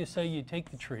do is you say you take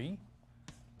the tree,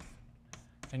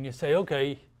 and you say,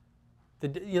 okay,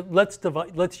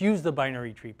 let's use the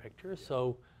binary tree picture.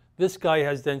 So this guy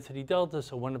has density delta,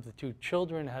 so one of the two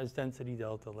children has density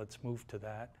delta. Let's move to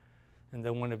that. And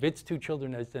then one of its two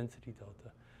children has density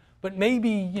delta. But maybe,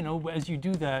 you know, as you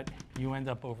do that, you end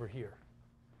up over here.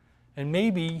 And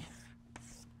maybe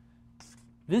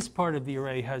this part of the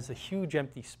array has a huge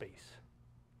empty space.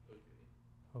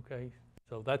 Okay?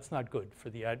 So that's not good for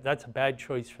the that's a bad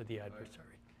choice for the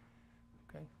adversary.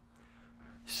 Okay?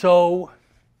 So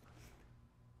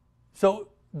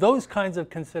those kinds of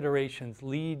considerations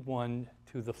lead one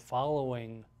to the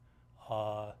following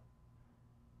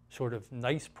sort of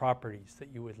nice properties that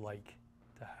you would like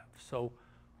to have. So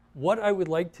what I would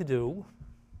like to do,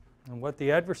 and what the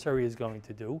adversary is going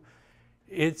to do,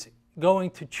 it's going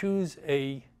to choose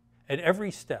at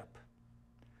every step,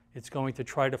 it's going to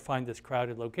try to find this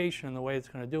crowded location, and the way it's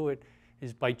going to do it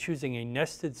is by choosing a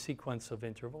nested sequence of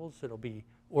intervals. It'll be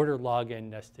order log n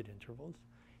nested intervals.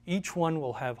 Each one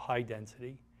will have high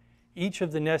density. Each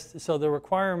of the so the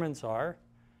requirements are,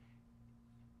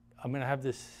 I'm going to have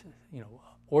this, you know,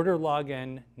 order log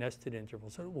n nested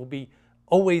intervals. So it will be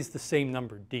always the same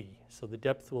number, d. So the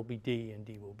depth will be d, and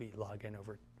d will be log n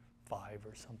over 5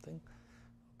 or something.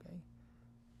 Okay.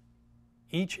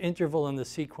 Each interval in the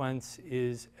sequence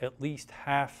is at least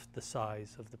half the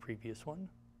size of the previous one.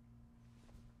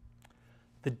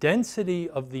 The density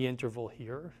of the interval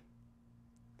here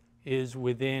is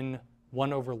within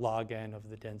 1 over log n of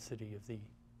the density of the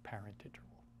parent interval.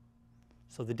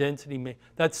 So the density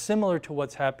that's similar to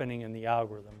what's happening in the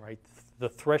algorithm, right? The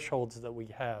thresholds that we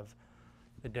have,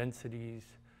 the densities,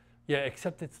 yeah,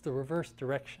 except it's the reverse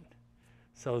direction.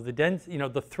 So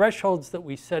the thresholds that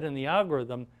we set in the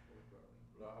algorithm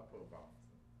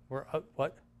We're up,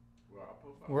 what? We're upper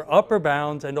bound. We're upper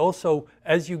bounds, and also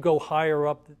as you go higher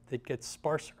up, it gets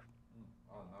sparser.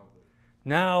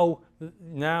 Now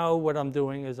what I'm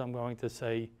doing is I'm going to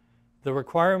say the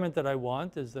requirement that I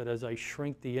want is that as I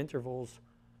shrink the intervals,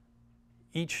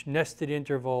 each nested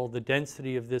interval, the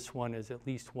density of this one is at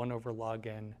least 1 over log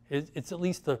n. It's at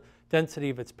least the density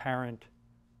of its parent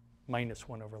minus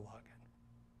 1 over log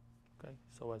n. Okay,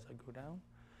 so as I go down.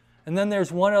 And then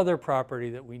there's one other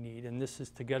property that we need, and this is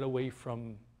to get away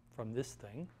from this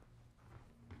thing.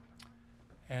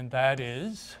 And that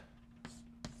is,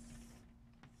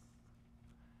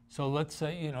 so let's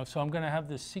say, so I'm going to have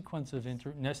this sequence of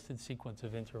nested sequence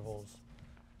of intervals,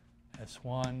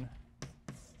 S1,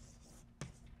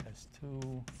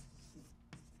 S2,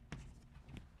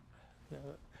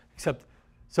 except,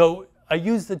 so I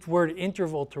use the word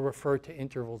interval to refer to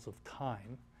intervals of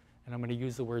time, and I'm going to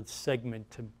use the word segment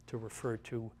to refer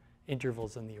to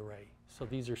intervals in the array. So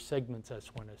these are segments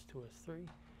S1, S2, S3.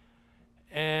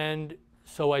 And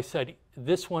so I said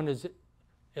this one is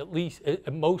at least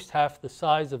at most half the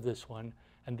size of this one,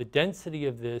 and the density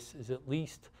of this is at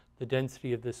least the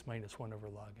density of this minus 1 over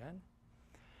log n.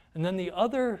 And then the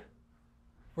other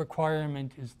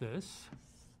requirement is this.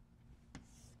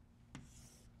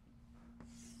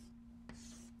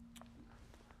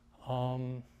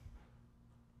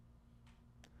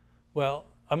 Well,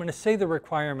 I'm going to say the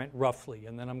requirement roughly,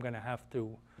 and then I'm going to have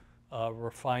to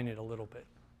refine it a little bit.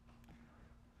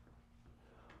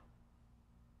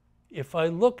 If I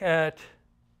look at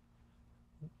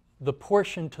the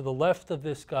portion to the left of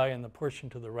this guy and the portion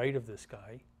to the right of this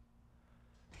guy,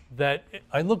 that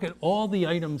I look at all the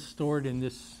items stored in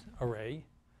this array,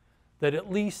 that at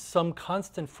least some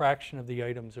constant fraction of the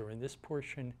items are in this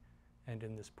portion and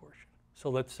in this portion. So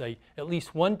let's say at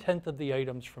least 1/10 of the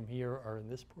items from here are in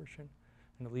this portion,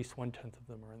 and at least 1/10 of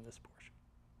them are in this portion.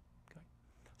 Okay.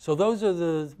 So those are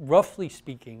the, roughly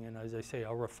speaking, and as I say,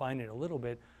 I'll refine it a little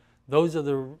bit, those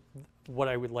are what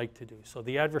I would like to do. So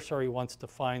the adversary wants to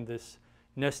find this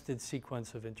nested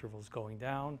sequence of intervals going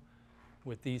down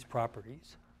with these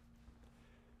properties.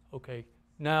 Okay,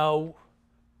 now.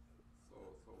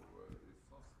 So it's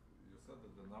not, you said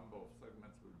that the number of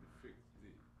segments will be fixed, D.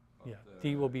 Yeah,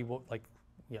 D will be like,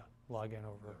 yeah, log n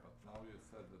over. Yeah, but now you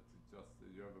said that it just,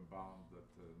 you have a bound that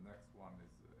the next one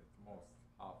is at most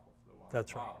half of the one.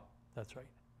 That's right. Half. That's right.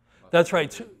 But That's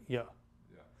right. So, yeah.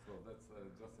 Yeah, so that's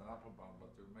just an upper bound,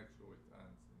 but you'll make sure it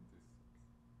ends in this.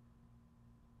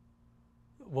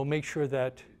 We'll make sure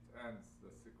that. It ends, the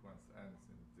sequence ends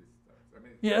in this steps. I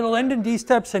mean, Yeah, it'll end in D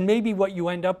steps, and maybe what you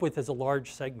end up with is a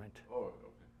large segment. Oh,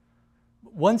 okay.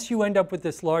 Once you end up with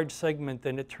this large segment,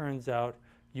 then it turns out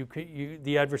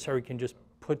the adversary can just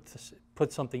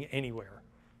put something anywhere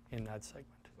in that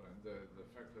segment. So and the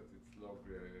fact that it's log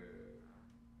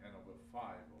n over 5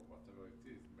 or whatever it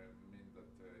is may mean that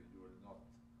you will not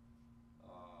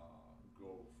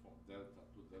go from delta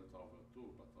to delta over 2,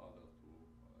 but rather to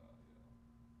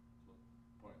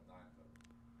 0.9.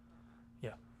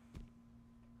 Yeah.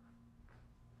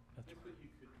 I think what you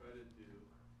could try to do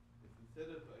is instead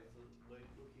of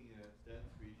looking at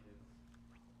dense regions,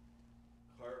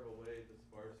 carve away the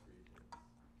sparse regions.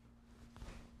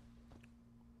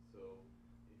 So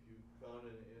if you found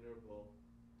an interval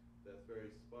that's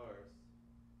very sparse,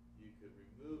 you could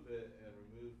remove it and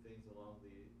remove things along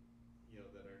the,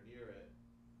 that are near it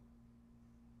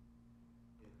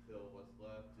until what's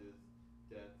left is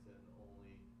dense and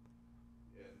only,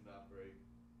 and not very,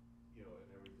 and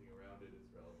everything around it is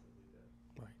relatively dense.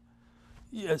 Right.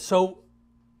 Yeah. So,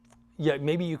 yeah,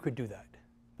 maybe you could do that.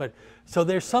 But so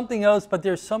there's something else, but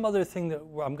there's some other thing that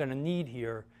I'm going to need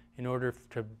here in order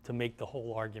to make the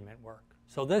whole argument work.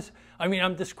 So this, I mean,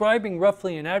 I'm describing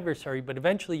roughly an adversary, but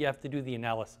eventually you have to do the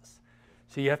analysis.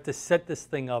 So you have to set this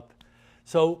thing up.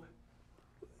 So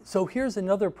here's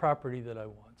another property that I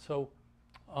want. So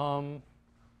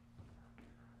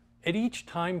at each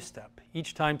time step,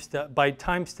 by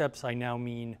time steps I now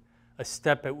mean a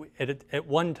step at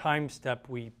one time step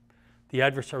the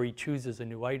adversary chooses a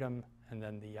new item, and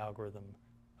then the algorithm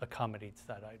accommodates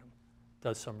that item,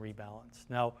 does some rebalance.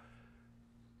 Now,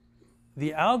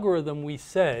 the algorithm, we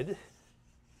said,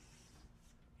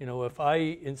 if I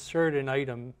insert an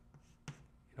item,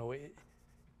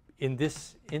 in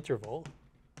this interval,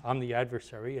 I'm the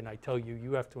adversary, and I tell you,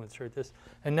 you have to insert this,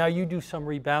 and now you do some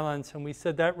rebalance, and we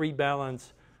said that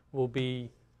rebalance will be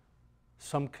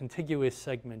some contiguous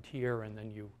segment here, and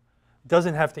then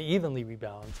doesn't have to evenly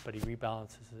rebalance, but he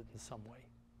rebalances it in some way.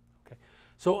 Okay,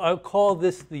 so I'll call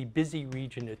this the busy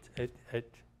region at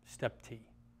step t.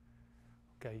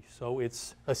 Okay, so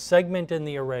it's a segment in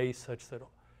the array such that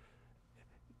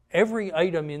every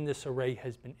item in this array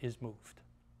is moved.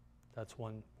 That's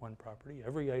one property.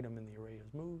 Every item in the array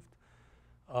is moved.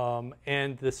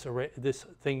 And this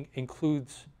thing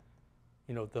includes,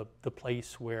 you know, the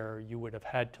place where you would have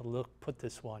had to put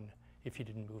this one if you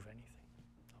didn't move anything.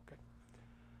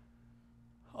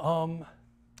 Okay.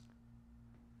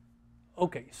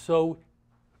 Okay, so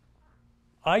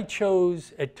I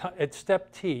chose at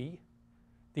step t,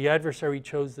 the adversary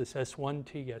chose this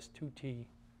S1t, S2t,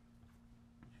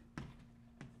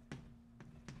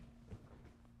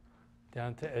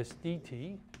 down to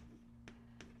SDT,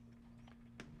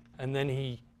 and then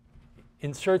he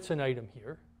inserts an item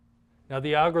here. Now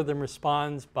the algorithm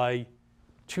responds by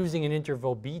choosing an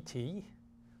interval BT,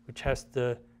 which has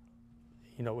to,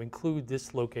 you know, include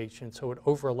this location, so it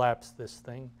overlaps this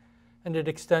thing, and it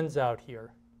extends out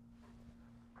here.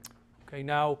 Okay,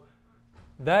 now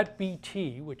that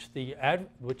BT, which the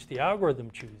algorithm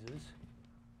chooses,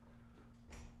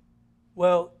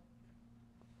 well,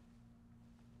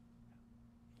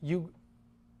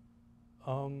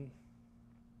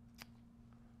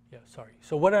 sorry.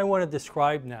 So what I want to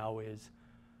describe now is,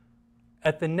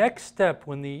 at the next step,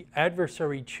 when the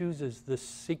adversary chooses this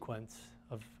sequence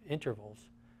of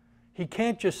intervals, he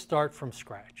can't just start from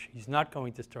scratch. He's not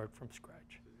going to start from scratch.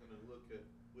 He's going to look at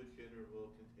which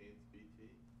interval contains BT.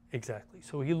 Exactly.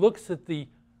 So he looks at the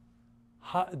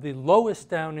lowest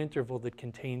down interval that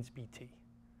contains BT.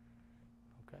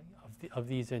 Of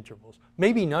these intervals.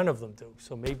 Maybe none of them do.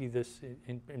 So maybe this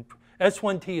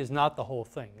S1t is not the whole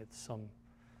thing. It's some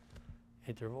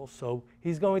interval. So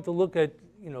he's going to look at,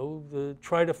 you know,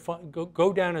 try to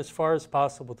go down as far as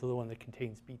possible to the one that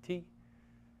contains BT.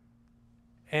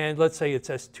 And let's say it's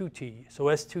S2t. So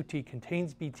S2t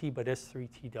contains BT, but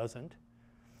S3t doesn't.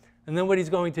 And then what he's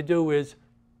going to do is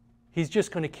he's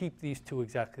just going to keep these two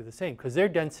exactly the same because their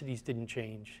densities didn't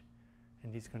change.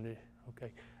 And he's going to,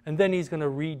 okay. And then he's going to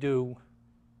redo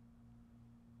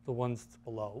the ones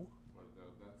below. Well, the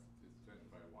density is changed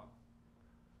by 1.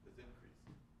 It's increased.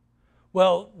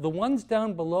 Well, the ones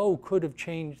down below could have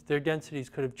changed, their densities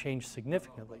could have changed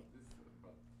significantly.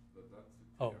 But the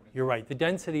density, Oh, you're right. The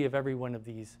density of every one of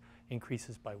these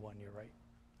increases by 1. You're right.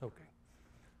 Okay.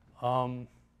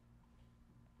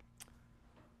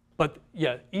 But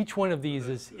yeah, each one of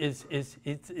these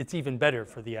it's even better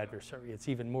for the adversary. It's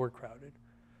even more crowded.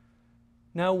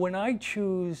 Now, when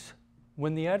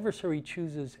the adversary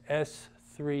chooses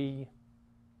S3t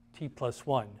plus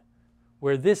 1,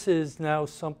 where this is now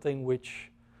something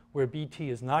where BT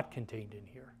is not contained in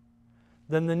here,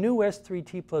 then the new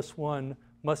S3t plus 1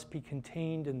 must be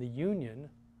contained in the union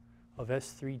of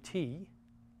S3t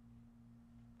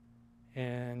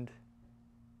and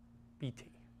BT.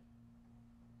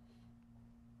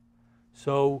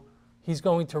 So he's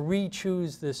going to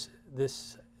re-choose the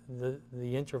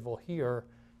interval here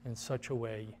in such a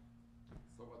way.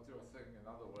 So what you are saying, in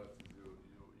other words, is you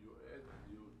add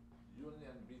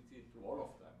union BT to all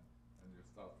of them, and you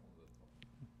start from the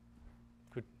top.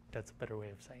 Good. That's a better way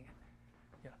of saying it.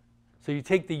 Yeah. So you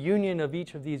take the union of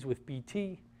each of these with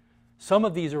BT. Some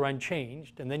of these are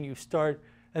unchanged, and then you start,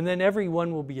 and then every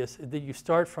one will be that you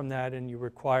start from that, and you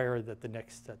require that the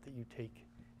next step that you take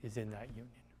is in that union.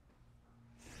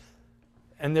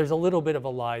 And there's a little bit of a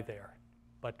lie there.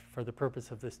 But for the purpose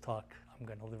of this talk, I'm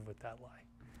going to live with that lie.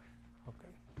 Okay.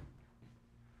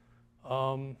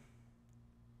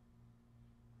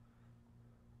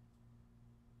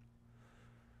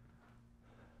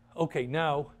 Okay,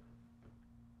 now,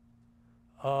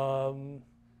 let me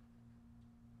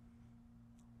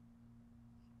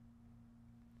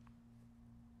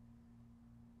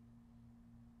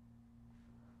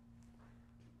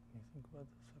think about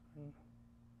this a second.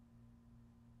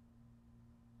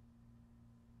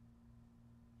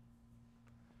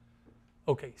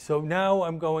 Okay, so now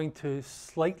I'm going to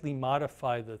slightly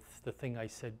modify the thing I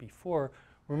said before.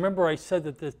 Remember I said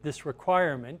that this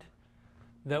requirement,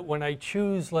 that when I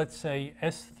choose, let's say,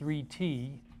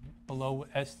 S3t below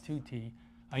S2t,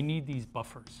 I need these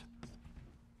buffers.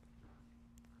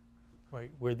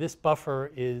 Right, where this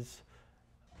buffer is,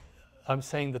 I'm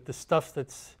saying that the stuff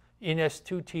that's in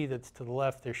S2t that's to the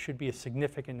left, there should be a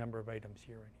significant number of items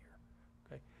here and here.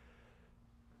 Okay.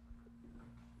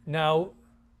 Now,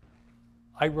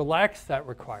 I relax that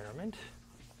requirement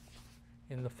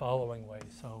in the following way.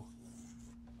 So,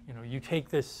 you know, you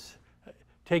take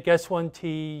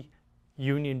S1t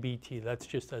union BT. That's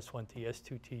just S1t,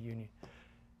 S2t union.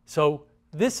 So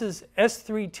this is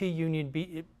S3t union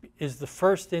B is the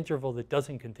first interval that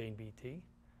doesn't contain BT.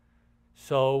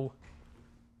 So,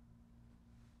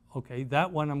 okay,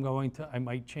 that one I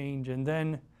might change. And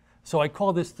then, so I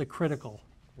call this the critical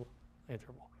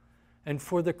interval. And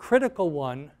for the critical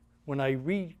one, when I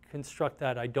reconstruct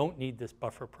that, I don't need this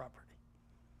buffer property.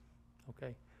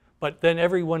 Okay? But then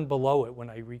every one below it, when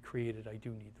I recreate it, I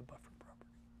do need the buffer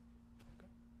property.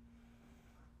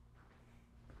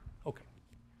 Okay.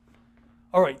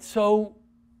 All right, so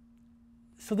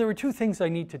there are two things I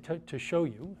need to show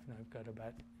you, and I've got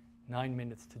about 9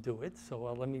 minutes to do it, so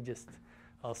let me just,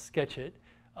 I'll sketch it.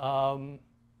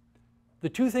 The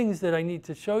two things that I need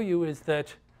to show you is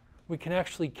that we can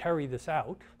actually carry this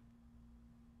out.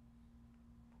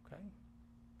 Okay.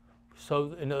 So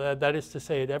that is to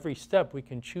say, at every step, we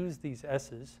can choose these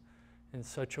S's in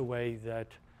such a way that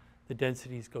the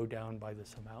densities go down by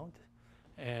this amount,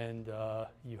 and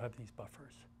you have these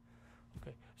buffers.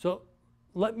 Okay. So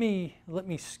let me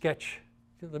sketch.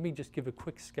 Let me just give a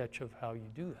quick sketch of how you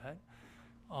do that.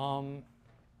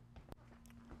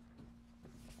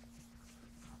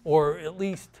 Or at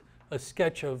least a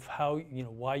sketch of how,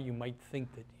 why you might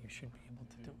think that you should be able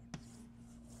to do it.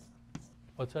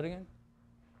 What's that again?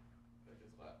 I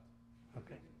just laughed.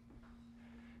 Okay.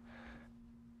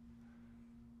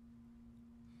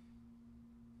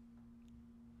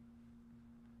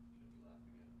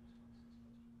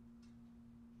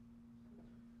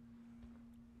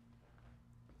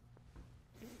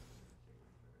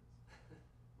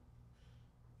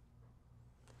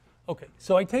 Okay,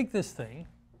 so I take this thing,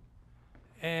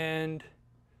 and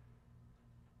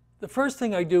the first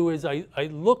thing I do is I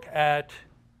look at,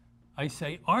 I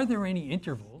say, are there any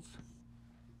intervals?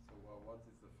 So what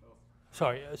is the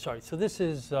first? Sorry. So this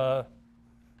is, so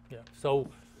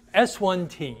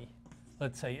S1T,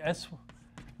 let's say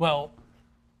well,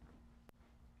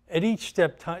 at each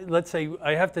step, let's say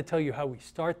I have to tell you how we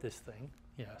start this thing.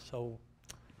 I'm sorry.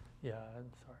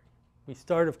 We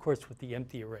start, of course, with the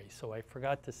empty array. So I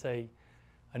forgot to say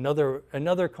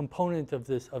another component of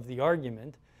the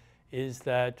argument is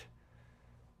that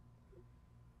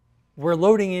we're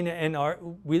loading in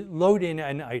we load in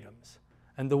n items.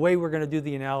 And the way we're going to do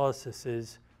the analysis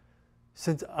is,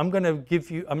 since I'm going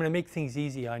to make things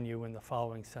easy on you in the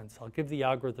following sense. I'll give the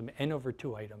algorithm n over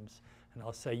 2 items, and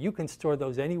I'll say you can store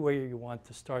those anywhere you want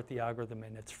to start the algorithm,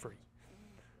 and it's free.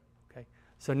 Okay.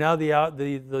 So now the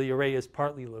array is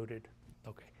partly loaded.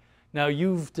 Okay. Now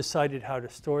you've decided how to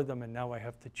store them, and now I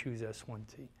have to choose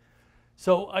S1T.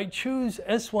 So I choose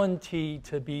S1T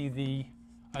to be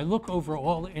I look over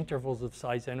all the intervals of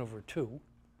size n over 2,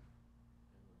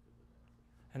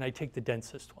 and I take the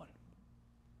densest one.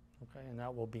 Okay, and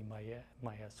that will be my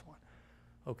S1.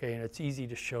 Okay, and it's easy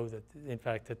to show that, in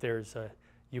fact, that there's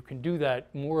you can do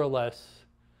that more or less.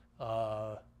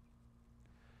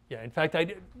 In fact,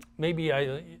 I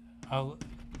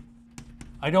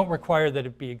don't require that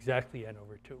it be exactly n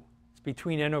over 2. It's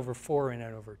between n over 4 and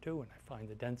n over 2, and I find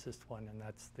the densest one, and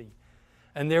that's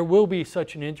and there will be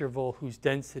such an interval whose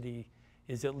density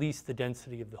is at least the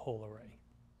density of the whole array,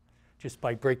 just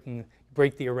by break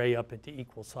the array up into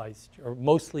equal sized, or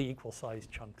mostly equal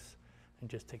sized chunks, and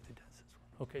just take the densest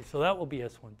one. Okay, so that will be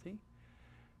S1T.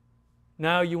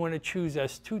 Now you want to choose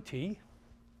S2T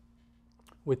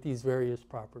with these various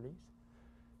properties.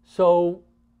 So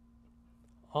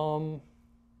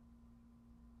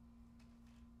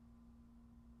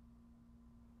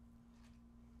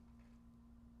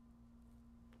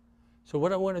so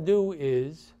what I want to do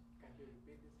is,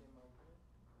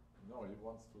 No, he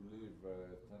wants to leave 10%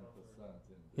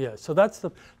 in. yeah, so that's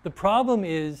the problem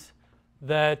is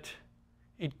that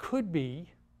it could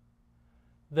be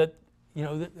that,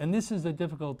 and this is the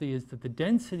difficulty, is that the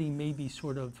density may be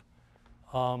sort of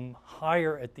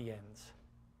higher at the ends.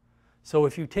 So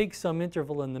if you take some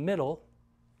interval in the middle,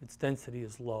 its density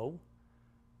is low.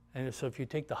 And so if you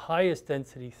take the highest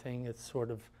density thing, it's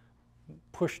sort of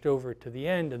pushed over to the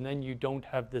end, and then you don't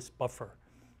have this buffer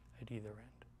at either end.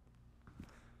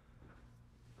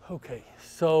 Okay,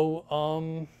 so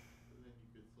And then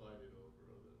you could slide it over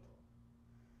a little.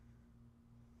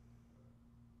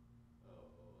 Oh, I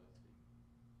see.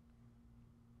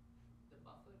 The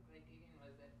buffer criterion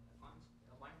was that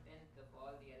 1/10 of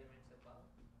all the elements above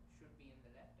should be in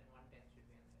the left and 1/10 should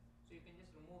be on the right. So you can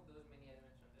just remove those many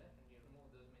elements from the left and you remove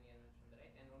those many elements from the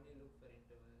right and only look for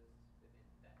intervals within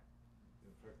that.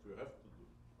 In fact, you have to do.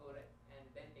 Oh, right. And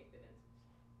then take the densities.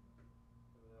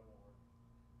 Maybe that won't work.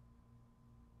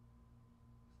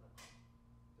 It's not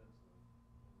dense enough.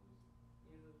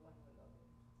 You lose one more log.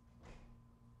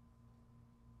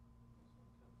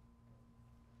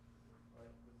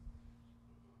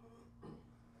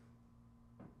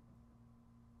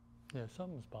 yeah,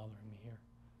 something's bothering me here.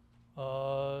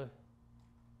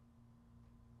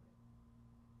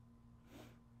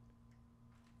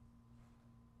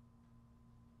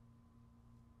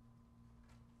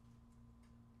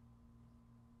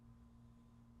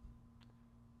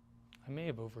 may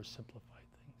have oversimplified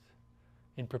things.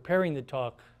 In preparing the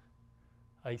talk,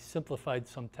 I simplified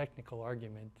some technical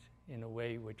argument in a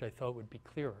way which I thought would be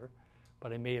clearer,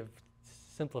 but I may have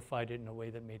simplified it in a way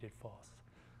that made it false.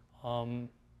 We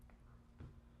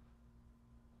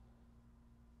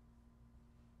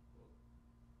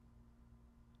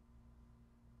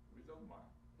don't mind.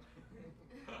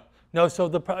 No,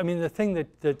 so I mean, the thing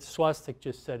that Swastik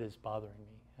just said is bothering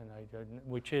me, and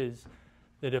which is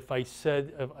that if I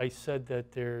said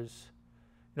that there's,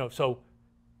 so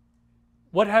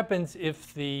what happens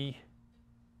if the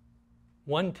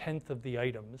 1/10 of the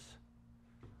items,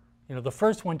 the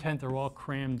first 1/10 are all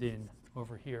crammed in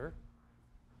over here,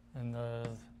 and the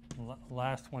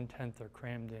last 1/10 are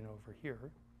crammed in over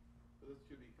here. So this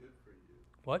should be good for you.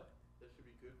 What? That should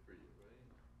be good for you, right?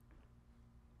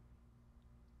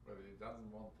 But he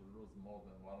doesn't want to lose more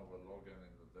than 1/log n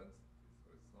in the density,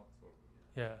 so it's not so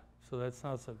good. Yeah, so that's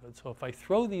not so good. So if I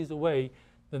throw these away,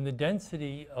 then the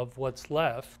density of what's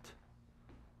left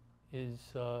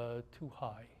is too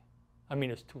high. I mean,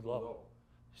 it's too low.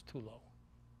 It's too low.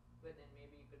 But then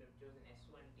maybe you could have chosen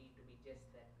S1T to be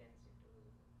just that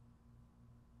density.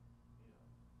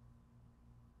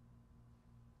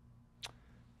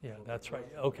 Yeah, So that's the right.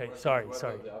 question- Okay, the question sorry, is whether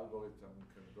sorry. the algorithm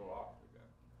can go up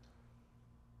again.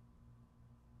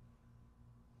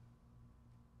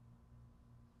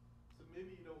 So maybe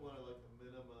you don't want to like a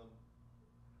minimum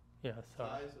Yeah,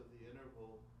 sorry. size of the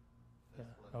interval. Yeah,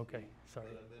 S1T, okay, sorry.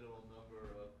 But a minimal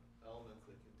number of elements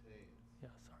it contains. Yeah,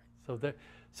 sorry.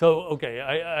 So okay,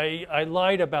 I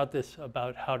lied about this,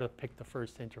 about how to pick the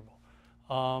first interval.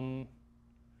 Like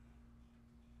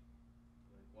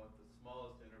want the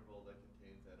smallest interval that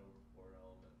contains n over 4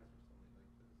 elements or something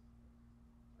like this.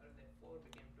 Or if then 4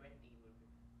 became 20 would be.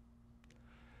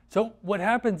 So what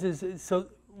happens is so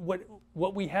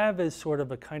what we have is sort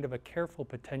of a kind of a careful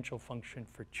potential function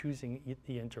for choosing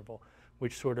the interval,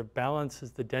 which sort of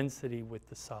balances the density with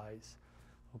the size.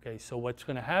 Okay, so what's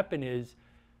going to happen is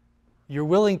you're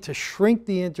willing to shrink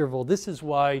the interval. This is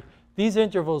why these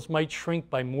intervals might shrink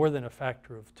by more than a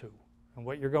factor of 2. And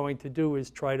what you're going to do is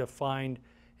try to find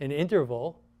an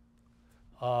interval.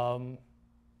 If the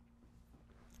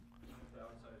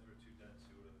outsides were too dense,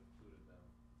 you would have included them.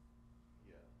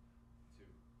 Yeah. Too.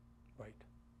 Right,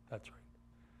 that's right.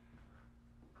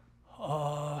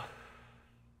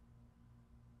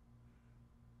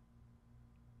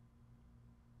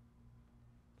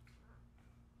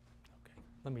 Okay,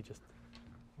 let me just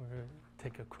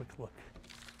take a quick look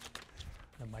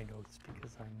at my notes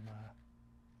because I'm.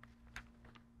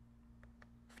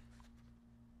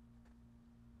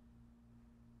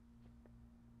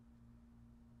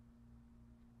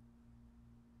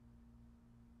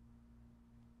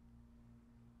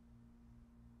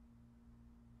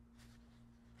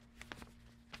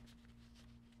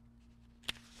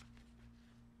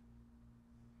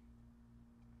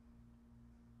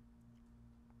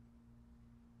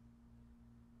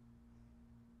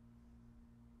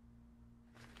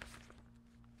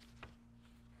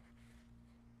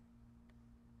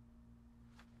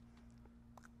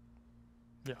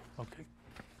 Yeah, okay.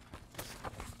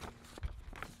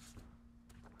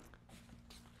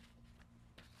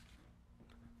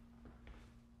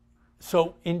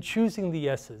 So in choosing the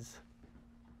S's,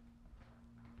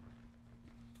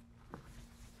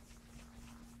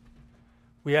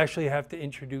 we actually have to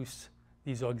introduce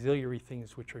these auxiliary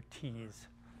things, which are T's.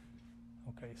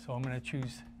 Okay, so I'm going to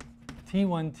choose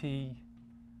T1T,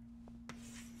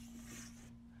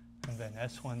 and then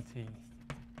S1T,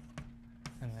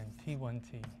 and then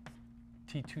T1T,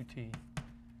 T2T,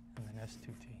 and then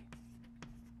S2T.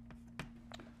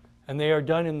 And they are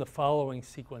done in the following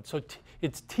sequence. So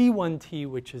it's T1T,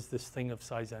 which is this thing of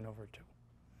size n over 2.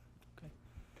 Okay.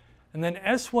 And then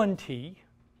S1T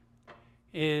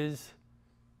is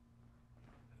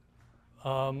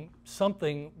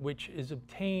something which is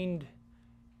obtained,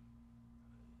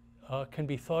 can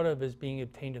be thought of as being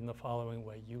obtained in the following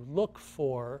way. You look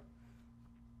for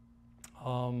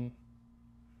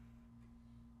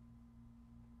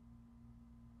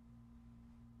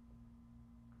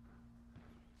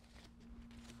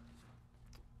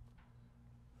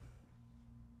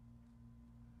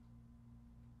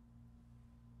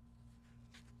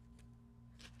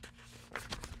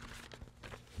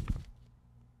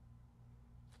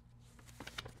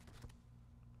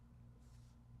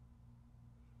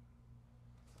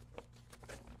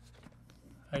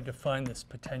I define this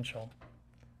potential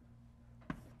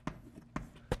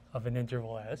of an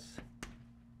interval S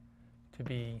to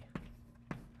be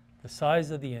the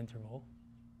size of the interval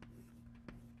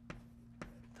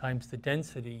times the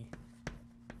density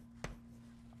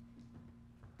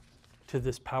to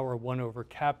this power 1 over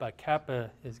kappa. Kappa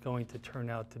is going to turn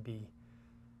out to be,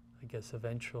 I guess,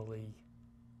 eventually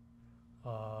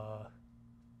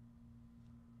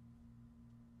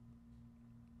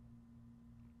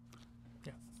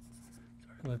yeah.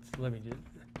 Sorry, let me do.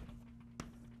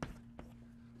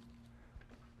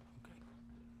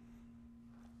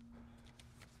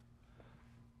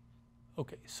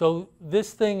 Okay, so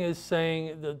this thing is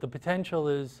saying that the potential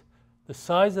is the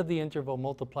size of the interval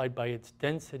multiplied by its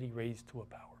density raised to a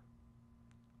power.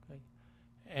 Okay?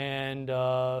 And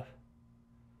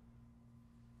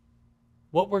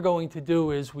what we're going to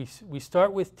do is we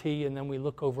start with t, and then we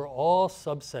look over all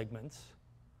subsegments.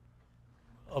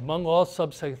 Among all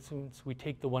subsegments, we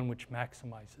take the one which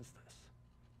maximizes this.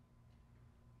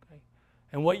 Okay?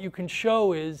 And what you can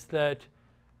show is that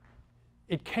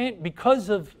it can't, because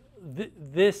of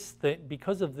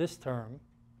because of this term,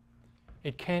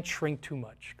 it can't shrink too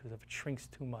much, because if it shrinks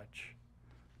too much,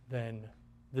 then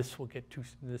this will get too,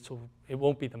 it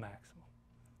won't be the maximum.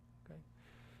 Okay?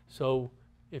 So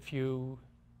if you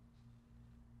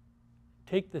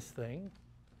take this thing,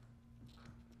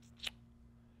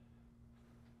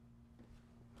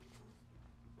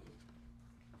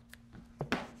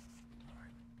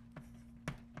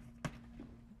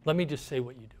 let me just say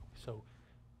what you do. So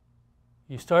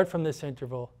you start from this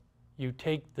interval, you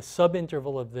take the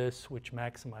subinterval of this, which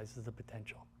maximizes the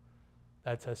potential.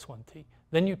 That's S1t.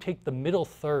 Then you take the middle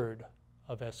third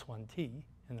of S1t,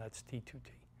 and that's T2t.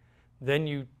 Then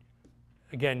you,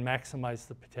 again, maximize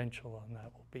the potential, and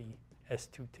that will be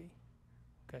S2t.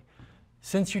 Okay.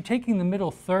 Since you're taking the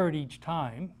middle third each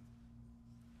time,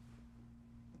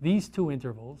 these two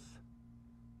intervals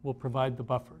will provide the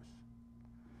buffers.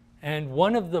 And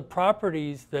one of the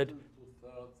properties that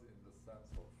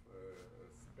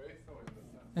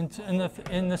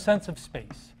in the sense of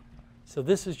space. So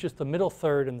this is just the middle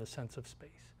third in the sense of space.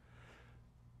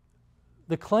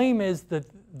 The claim is that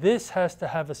this has to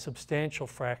have a substantial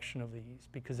fraction of these,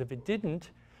 because if it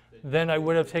didn't, then I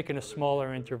would have taken a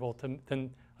smaller interval,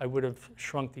 then I would have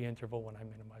shrunk the interval when I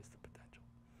minimized the potential.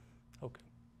 Okay.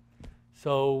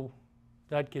 So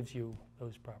that gives you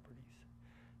those properties.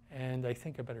 And I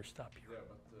think I better stop here. Yeah,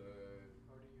 but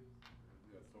how do you?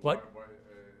 Yeah, so what? Why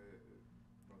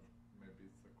maybe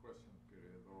it's a question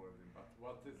period already. But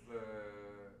what is the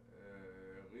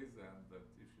reason that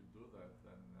if you do that,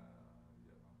 then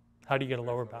you know? How do you get a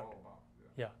lower bound?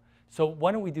 Yeah. So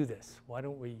why don't we do this? Why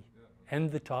don't we end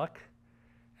the talk,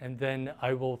 and then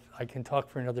I can talk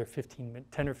for another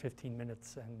 10 or 15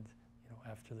 minutes, and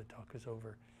after the talk is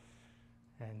over,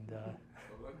 and.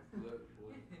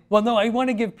 Well, no, I want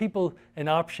to give people an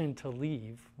option to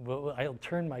leave. Well, I'll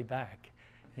turn my back,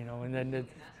 and then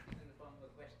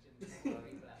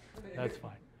that's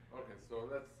fine. Okay, so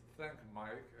let's thank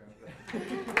Mike.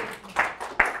 And